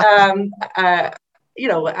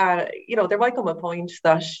might come a point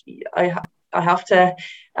that I have to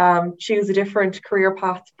choose a different career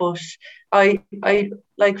path, but I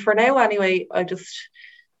like for now anyway. I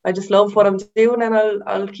just love what I'm doing, and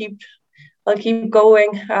I'll keep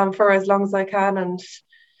going for as long as I can, and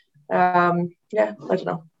I don't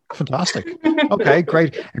know. Fantastic. Okay,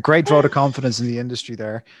 great. A great vote of confidence in the industry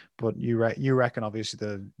there. But you reckon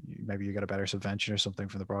obviously maybe you get a better subvention or something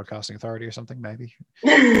from the Broadcasting Authority or something, maybe.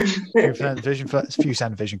 A few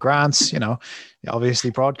Sound Vision grants, obviously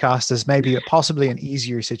broadcast is maybe possibly an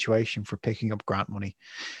easier situation for picking up grant money.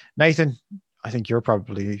 Nathan, I think you're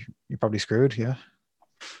probably screwed, yeah.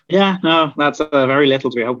 Yeah, no, that's very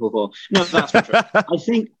little to be hopeful for. No, that's not true.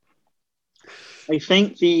 I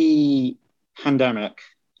think the pandemic,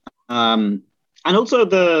 and also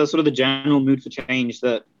the sort of the general mood for change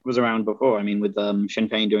that was around before. I mean, with Sinn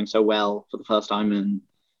Féin doing so well for the first time in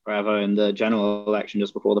forever in the general election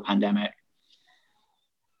just before the pandemic,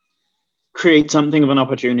 create something of an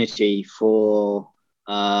opportunity for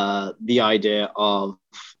the idea of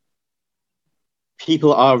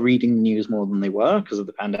people are reading the news more than they were because of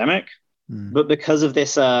the pandemic. But because of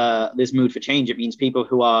this mood for change, it means people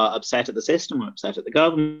who are upset at the system or upset at the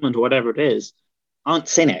government or whatever it is aren't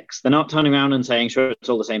cynics. They're not turning around and saying, sure, it's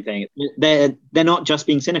all the same thing. They're not just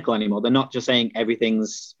being cynical anymore. They're not just saying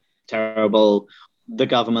everything's terrible. The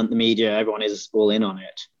government, the media, everyone is all in on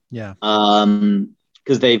it. Yeah.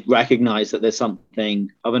 Because they've recognized that there's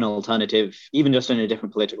something of an alternative, even just in a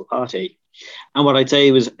different political party. And what I'd say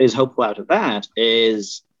is hopeful out of that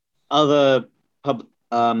is other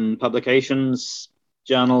publications,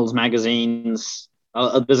 journals, magazines.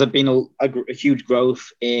 There's been a huge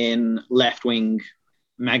growth in left-wing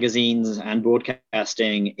magazines and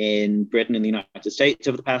broadcasting in Britain and the United States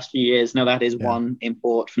over the past few years. Now, that is one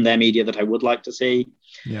import from their media that I would like to see.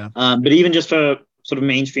 Yeah. But even just for sort of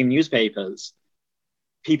mainstream newspapers,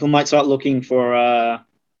 people might start looking for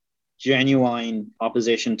genuine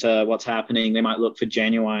opposition to what's happening. They might look for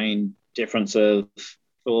genuine difference of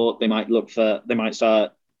thought. They might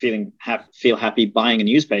start feel happy buying a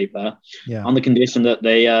newspaper on the condition that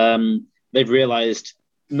they've realized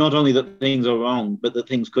not only that things are wrong, but that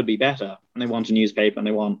things could be better. And they want a newspaper and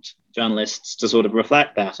they want journalists to sort of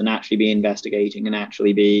reflect that and actually be investigating and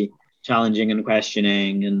actually be challenging and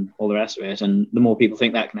questioning and all the rest of it. And the more people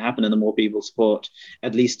think that can happen and the more people support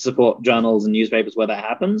journals and newspapers where that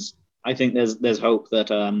happens, I think there's hope that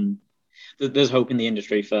there's hope in the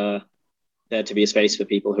industry for there to be a space for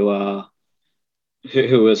people who are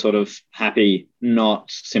sort of happy not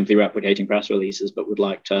simply replicating press releases, but would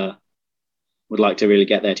like to really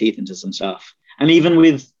get their teeth into some stuff. And even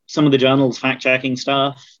with some of the journals fact-checking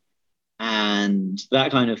stuff and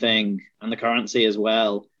that kind of thing, and the currency as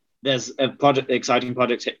well, there's exciting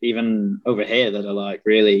projects even over here that are like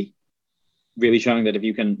really, really showing that if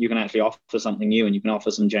you can actually offer something new and you can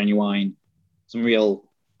offer some real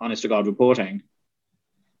honest to God reporting,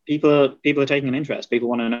 people are taking an interest. People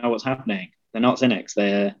want to know what's happening. They're not cynics,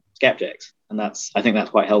 they're skeptics. And I think that's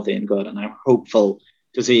quite healthy and good. And I'm hopeful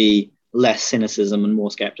to see less cynicism and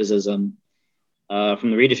more skepticism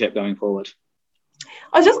from the readership going forward.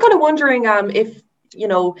 I was just kind of wondering if,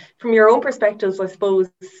 from your own perspectives, I suppose,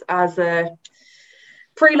 as a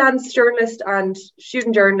freelance journalist and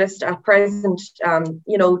student journalist at present,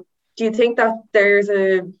 do you think that there's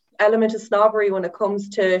an element of snobbery when it comes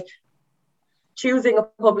to choosing a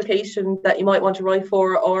publication that you might want to write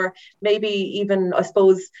for, or maybe even, I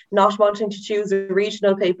suppose, not wanting to choose a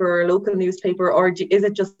regional paper or a local newspaper, or is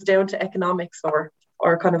it just down to economics? Or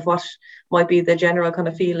or kind of what might be the general kind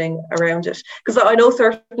of feeling around it? Because I know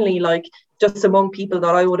certainly, like, just among people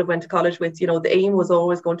that I would have went to college with, the aim was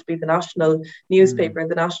always going to be the national newspaper,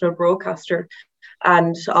 the national broadcaster,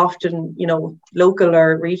 and often, local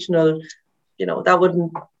or regional, that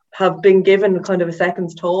wouldn't have been given kind of a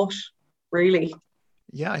second's thought, really.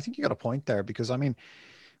 Yeah, I think you got a point there, because I mean,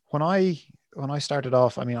 when I started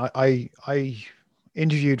off, I mean, I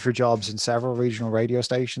interviewed for jobs in several regional radio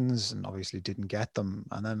stations and obviously didn't get them.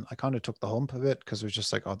 And then I kind of took the hump of it, because it was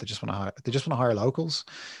just like, oh, they just want to hire locals.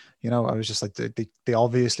 I was just like, they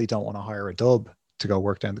obviously don't want to hire a dub to go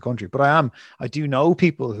work down the country. But I do know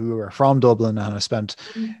people who are from Dublin and have spent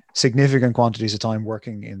significant quantities of time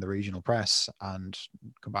working in the regional press and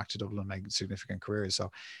come back to Dublin and make significant careers.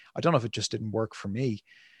 So I don't know if it just didn't work for me.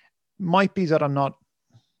 Might be that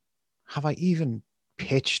have I even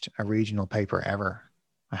pitched a regional paper ever?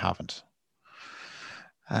 I haven't.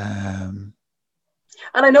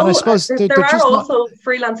 And I know I suppose there are also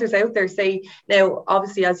freelancers out there, say, now,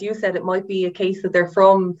 obviously, as you said, it might be a case that they're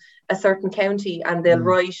from a certain county and they'll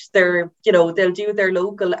write they'll do their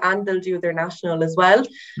local and they'll do their national as well.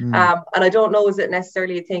 And I don't know, is it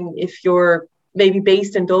necessarily a thing if you're maybe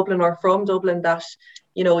based in Dublin or from Dublin that,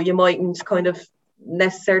 you mightn't kind of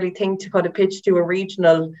necessarily think to kind of pitch to a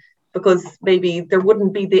regional, because maybe there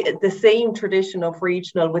wouldn't be the same tradition of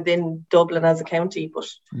regional within Dublin as a county, but...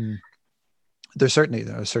 There certainly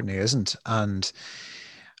isn't, and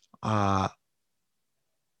but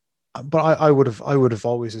I would have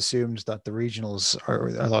always assumed that the regionals or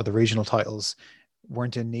a lot of the regional titles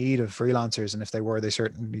weren't in need of freelancers, and if they were, they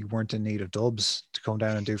certainly weren't in need of dubs to come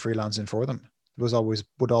down and do freelancing for them. It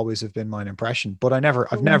would always have been my impression, but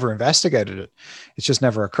I've never investigated it. It's just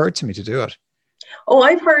never occurred to me to do it. Oh,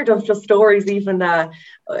 I've heard of just stories, even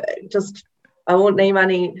I won't name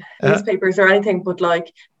any newspapers or anything, but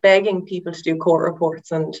like begging people to do court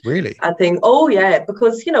reports and really and things. Oh yeah,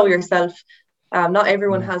 because yourself, not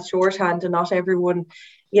everyone has shorthand, and not everyone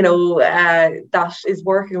that is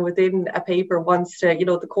working within a paper wants to.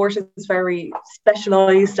 The court is very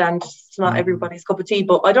specialised, and it's not everybody's cup of tea.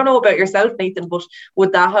 But I don't know about yourself, Nathan. But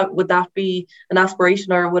would that be an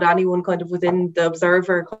aspiration, or would anyone kind of within the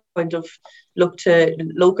Observer kind of look to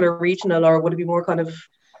local or regional, or would it be more kind of?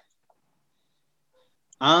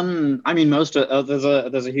 I mean, there's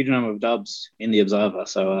a huge number of dubs in the Observer,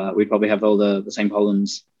 so we probably have all the same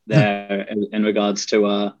problems there in regards to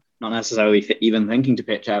not necessarily even thinking to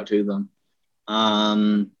pitch out to them.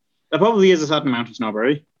 There probably is a certain amount of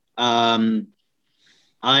snobbery. If I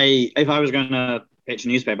was going to pitch a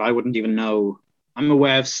newspaper, I wouldn't even know. I'm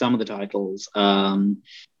aware of some of the titles,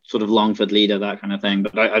 sort of Longford Leader, that kind of thing,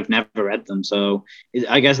 but I've never read them. So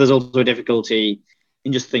I guess there's also a difficulty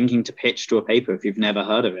in just thinking to pitch to a paper if you've never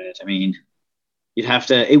heard of it. I mean,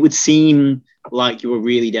 it would seem like you were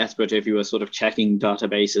really desperate if you were sort of checking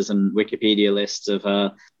databases and Wikipedia lists of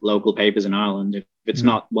local papers in Ireland. If it's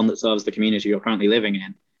not one that serves the community you're currently living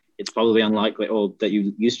in, it's probably unlikely, or that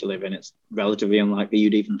you used to live in, it's relatively unlikely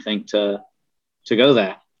you'd even think to go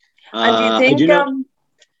there. And do you think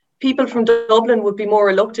people from Dublin would be more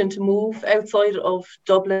reluctant to move outside of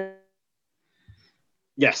Dublin?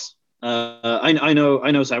 Yes. I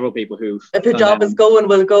know several people who've. If the job is going,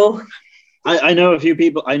 will go. I know a few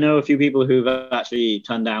people who've actually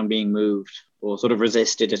turned down being moved or sort of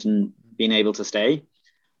resisted it and been able to stay.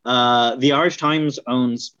 The Irish Times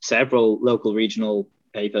owns several local regional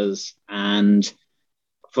papers, and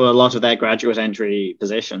for a lot of their graduate entry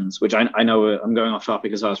positions, which I know I'm going off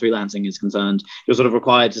topic as far as freelancing is concerned, you're sort of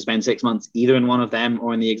required to spend 6 months either in one of them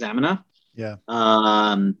or in the Examiner. Yeah.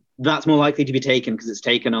 That's more likely to be taken because it's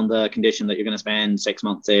taken on the condition that you're going to spend 6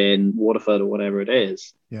 months in Waterford or whatever it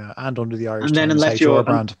is. Yeah, and under the Irish Times HR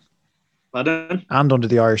brand. Pardon? And under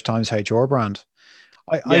the Irish Times HR brand.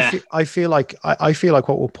 I feel like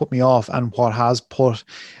what will put me off, and what has put,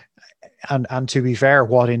 and to be fair,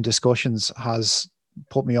 what in discussions has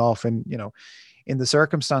put me off in the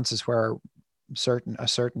circumstances where a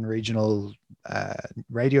certain regional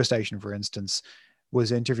radio station, for instance,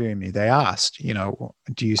 was interviewing me, they asked,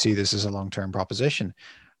 do you see this as a long-term proposition?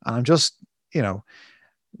 And I'm just,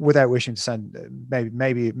 without wishing to send,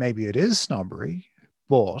 maybe it is snobbery,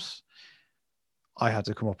 but I had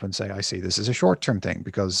to come up and say, I see this as a short-term thing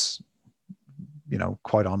because,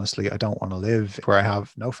 quite honestly, I don't want to live where I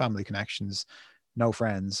have no family connections, no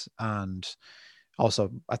friends. And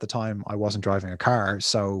also at the time I wasn't driving a car.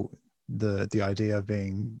 So the idea of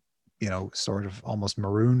being, sort of almost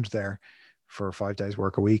marooned there for 5 days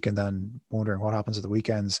work a week and then wondering what happens at the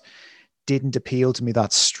weekends didn't appeal to me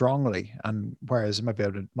that strongly. And whereas I might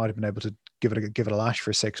have been able to give it a lash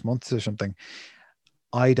for 6 months or something,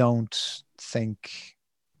 I don't think.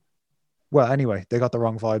 Well, anyway, they got the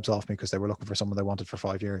wrong vibes off me because they were looking for someone they wanted for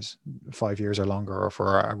 5 years or longer, or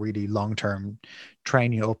for a really long-term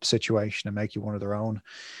train you up situation and make you one of their own.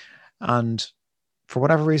 And for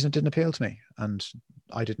whatever reason, it didn't appeal to me, and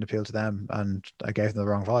I didn't appeal to them, and I gave them the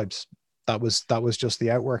wrong vibes. That was just the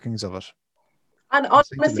outworkings of it. And on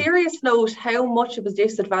a serious note, how much of a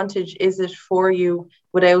disadvantage is it for you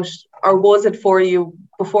or was it for you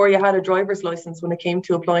before you had a driver's license when it came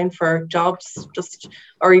to applying for jobs,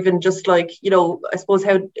 or even just like, I suppose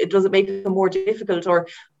how does it make it more difficult? Or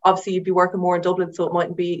obviously you'd be working more in Dublin, so it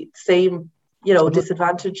mightn't be the same,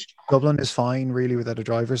 disadvantage. Dublin is fine really without a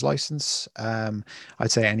driver's license.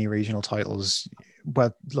 I'd say any regional titles,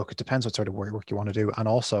 well, look, it depends what sort of work you want to do. And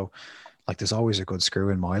also, like, there's always a good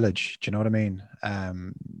screw in mileage. Do you know what I mean?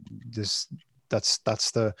 That's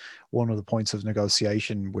the one of the points of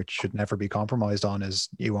negotiation which should never be compromised on, is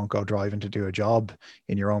you won't go driving to do a job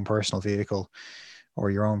in your own personal vehicle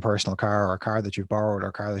or your own personal car, or a car that you've borrowed or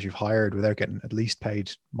a car that you've hired, without getting at least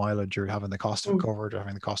paid mileage or having the cost of it covered or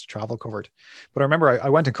having the cost of travel covered. But I remember I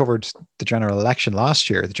went and covered the general election last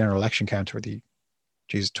year, the general election count, or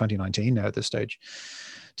 2019 now at this stage.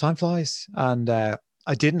 Time flies. And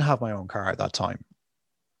I didn't have my own car at that time,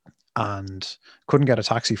 and couldn't get a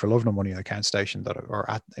taxi for love nor money at the count station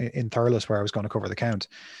in Thurles, where I was going to cover the count.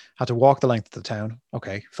 Had to walk the length of the town.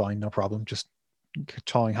 Okay, fine, no problem. Just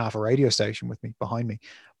towing half a radio station behind me.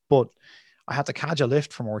 But I had to cadge a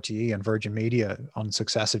lift from RTE and Virgin Media on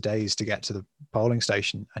successive days to get to the polling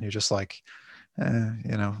station. And you're just like,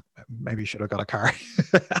 maybe you should have got a car.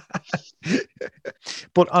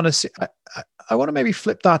 But honestly, I want to maybe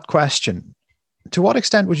flip that question. To what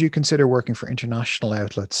extent would you consider working for international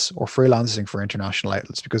outlets or freelancing for international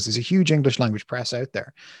outlets? Because there's a huge English language press out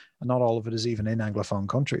there, and not all of it is even in Anglophone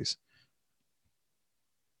countries.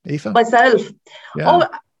 Aoife? Myself? Yeah. Oh,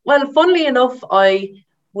 well, funnily enough, I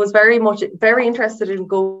was very interested in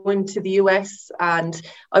going to the US, and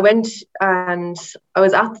I went and I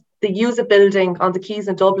was at the USA building on the Quays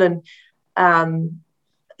in Dublin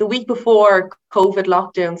the week before COVID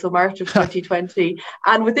lockdown, so March of 2020,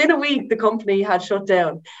 and within a week the company had shut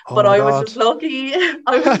down. But I was just lucky.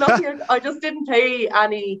 I just didn't pay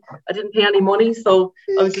any. I didn't pay any money, so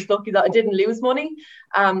I was just lucky that I didn't lose money.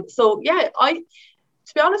 So yeah, to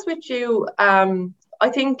be honest with you, I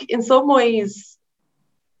think in some ways,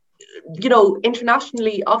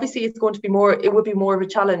 internationally, obviously it would be more of a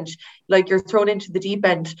challenge. Like, you're thrown into the deep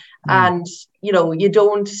end, and you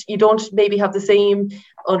don't maybe have the same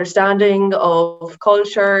understanding of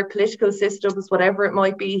culture, political systems, whatever it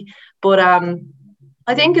might be. But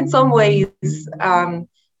I think in some ways, if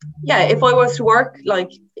I was to work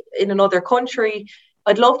like in another country,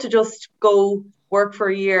 I'd love to just go work for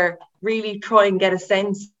a year, really try and get a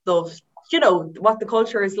sense of what the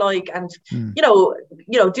culture is like, and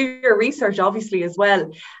do your research obviously as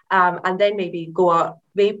well, and then maybe go out,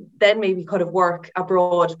 maybe kind of work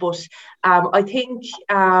abroad. But I think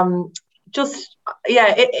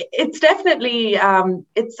it's definitely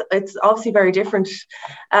it's obviously very different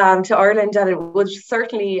to Ireland, and it would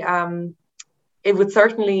certainly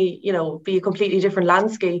be a completely different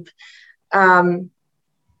landscape. Fun.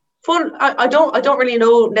 I don't really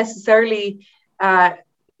know necessarily.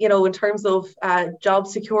 In terms of job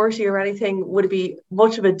security or anything, would it be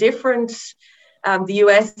much of a different? The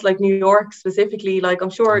US, like New York specifically, like I'm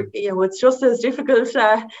sure it's just as difficult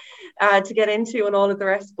to get into and all of the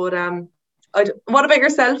rest. But what about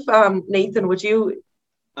yourself, Nathan? Would you?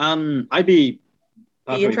 I'd be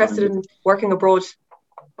interested in working abroad.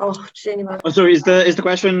 Oh, Jenny, man. Oh, sorry. Is the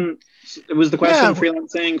question? Was the question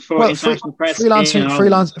freelancing for international press?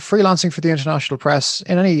 Freelancing for the international press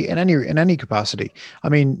in any capacity. I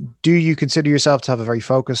mean, do you consider yourself to have a very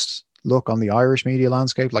focused look on the Irish media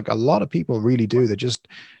landscape? Like, a lot of people really do. They just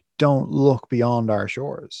don't look beyond our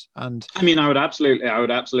shores. And I mean, I would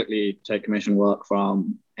absolutely take commission work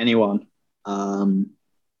from anyone who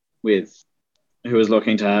was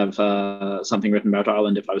looking to have something written about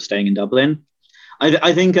Ireland if I was staying in Dublin.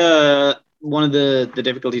 I think one of the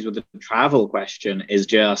difficulties with the travel question is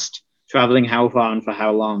just traveling how far and for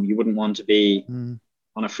how long. You wouldn't want to be on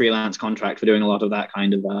a freelance contract for doing a lot of that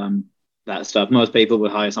kind of that stuff. Most people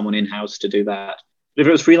would hire someone in-house to do that. But if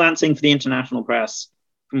it was freelancing for the international press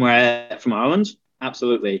from Ireland,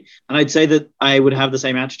 absolutely. And I'd say that I would have the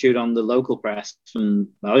same attitude on the local press on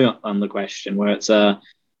the question, where it's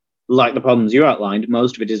like the problems you outlined.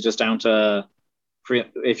 Most of it is just down to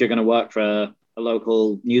if you're going to work for a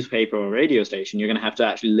local newspaper or radio station, you're going to have to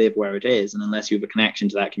actually live where it is, and unless you have a connection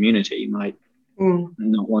to that community, you might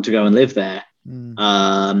not want to go and live there.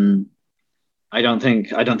 I don't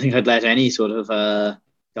think I'd let any sort of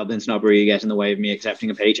Dublin snobbery get in the way of me accepting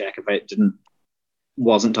a paycheck if it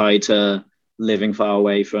wasn't tied to living far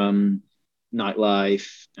away from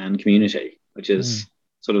nightlife and community, which is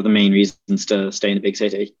sort of the main reasons to stay in a big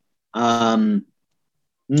city. I've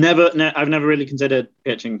never really considered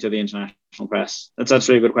pitching to the international press. That's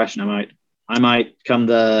actually a good question. I might come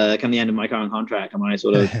the end of my current contract, I might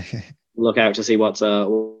sort of look out to see what's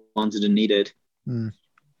wanted and needed.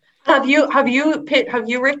 Have you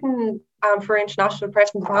written for international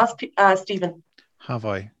press in the past, Stephen? Have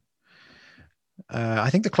I? I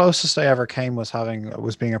think the closest I ever came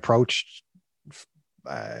was being approached.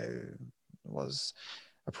 Was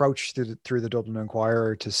approached through the Dublin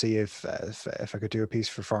Inquirer to see if I could do a piece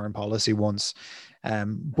for Foreign Policy once,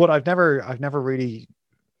 but I've never really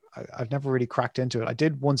cracked into it. I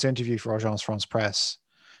did once interview for Agence France Presse,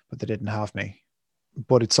 but they didn't have me.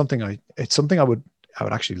 But it's something I would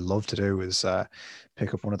actually love to do, is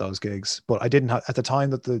pick up one of those gigs. But I didn't have, at the time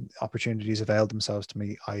that the opportunities availed themselves to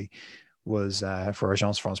me, I was for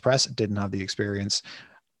Agence France Presse, didn't have the experience.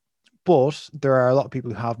 But there are a lot of people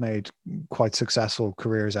who have made quite successful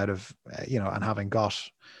careers out of, and having got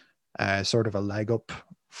sort of a leg up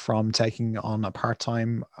from taking on a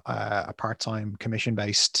part-time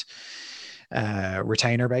commission-based,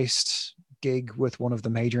 retainer-based gig with one of the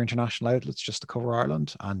major international outlets just to cover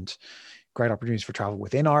Ireland, and great opportunities for travel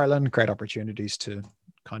within Ireland, great opportunities to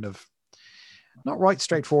kind of not write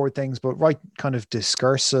straightforward things, but write kind of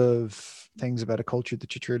discursive things about a culture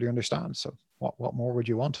that you truly understand. So what more would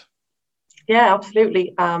you want? Yeah,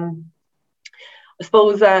 absolutely. I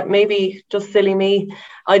suppose maybe just silly me,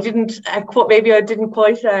 I didn't quite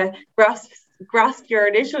grasp your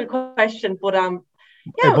initial question, but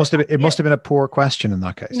it must have been a poor question in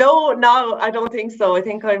that case. No, I don't think so. I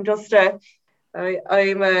think I'm just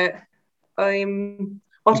I'm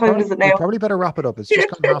what time is it now? You probably better wrap it up. It's just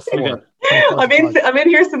come 4:30. I'm in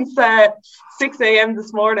here since 6 a.m.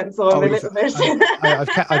 this morning, so I'm a little bit.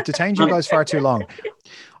 I've detained you guys far too long.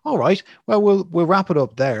 All right. Well, we'll wrap it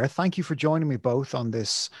up there. Thank you for joining me both on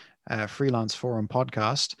this Freelance Forum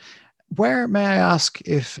podcast. Where, may I ask,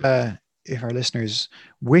 if our listeners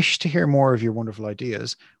wish to hear more of your wonderful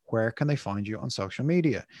ideas, where can they find you on social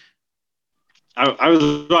media? I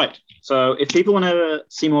was right. So if people want to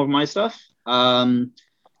see more of my stuff,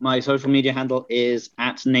 my social media handle is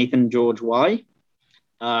 @NathanGeorgeY.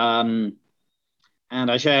 And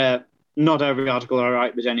I share not every article I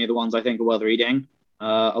write, but any of the ones I think are worth reading,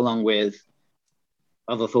 along with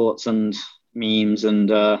other thoughts and memes. And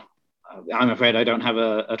I'm afraid I don't have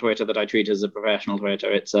a Twitter that I treat as a professional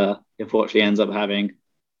Twitter. It's unfortunately ends up having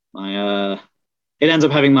my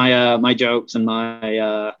my jokes and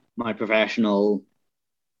my professional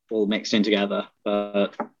all mixed in together.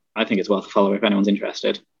 But I think it's worth a follow if anyone's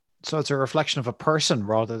interested. So it's a reflection of a person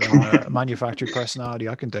rather than a manufactured personality.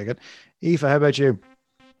 I can dig it. Aoife, how about you?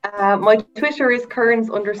 My Twitter is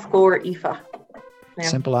Kearns_Aoife. Yeah.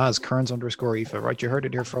 Simple as Kearns_Aoife. Right, you heard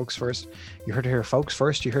it here, folks. First, you heard it here, folks.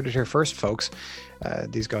 First, you heard it here first, folks.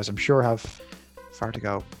 These guys, I'm sure, have far to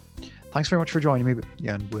go. Thanks very much for joining me.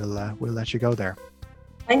 Yeah, and we'll let you go there.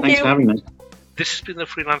 Thanks for having me. This has been the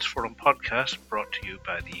Freelance Forum podcast, brought to you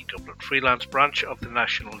by the Dublin Freelance branch of the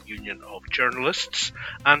National Union of Journalists,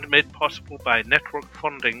 and made possible by network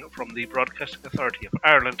funding from the Broadcasting Authority of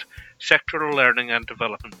Ireland Sectoral Learning and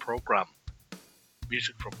Development Programme.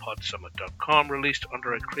 Music from podsummit.com, released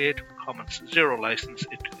under a Creative Commons Zero license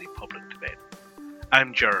into the public domain.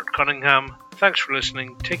 I'm Gerard Cunningham. Thanks for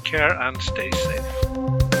listening, take care and stay safe.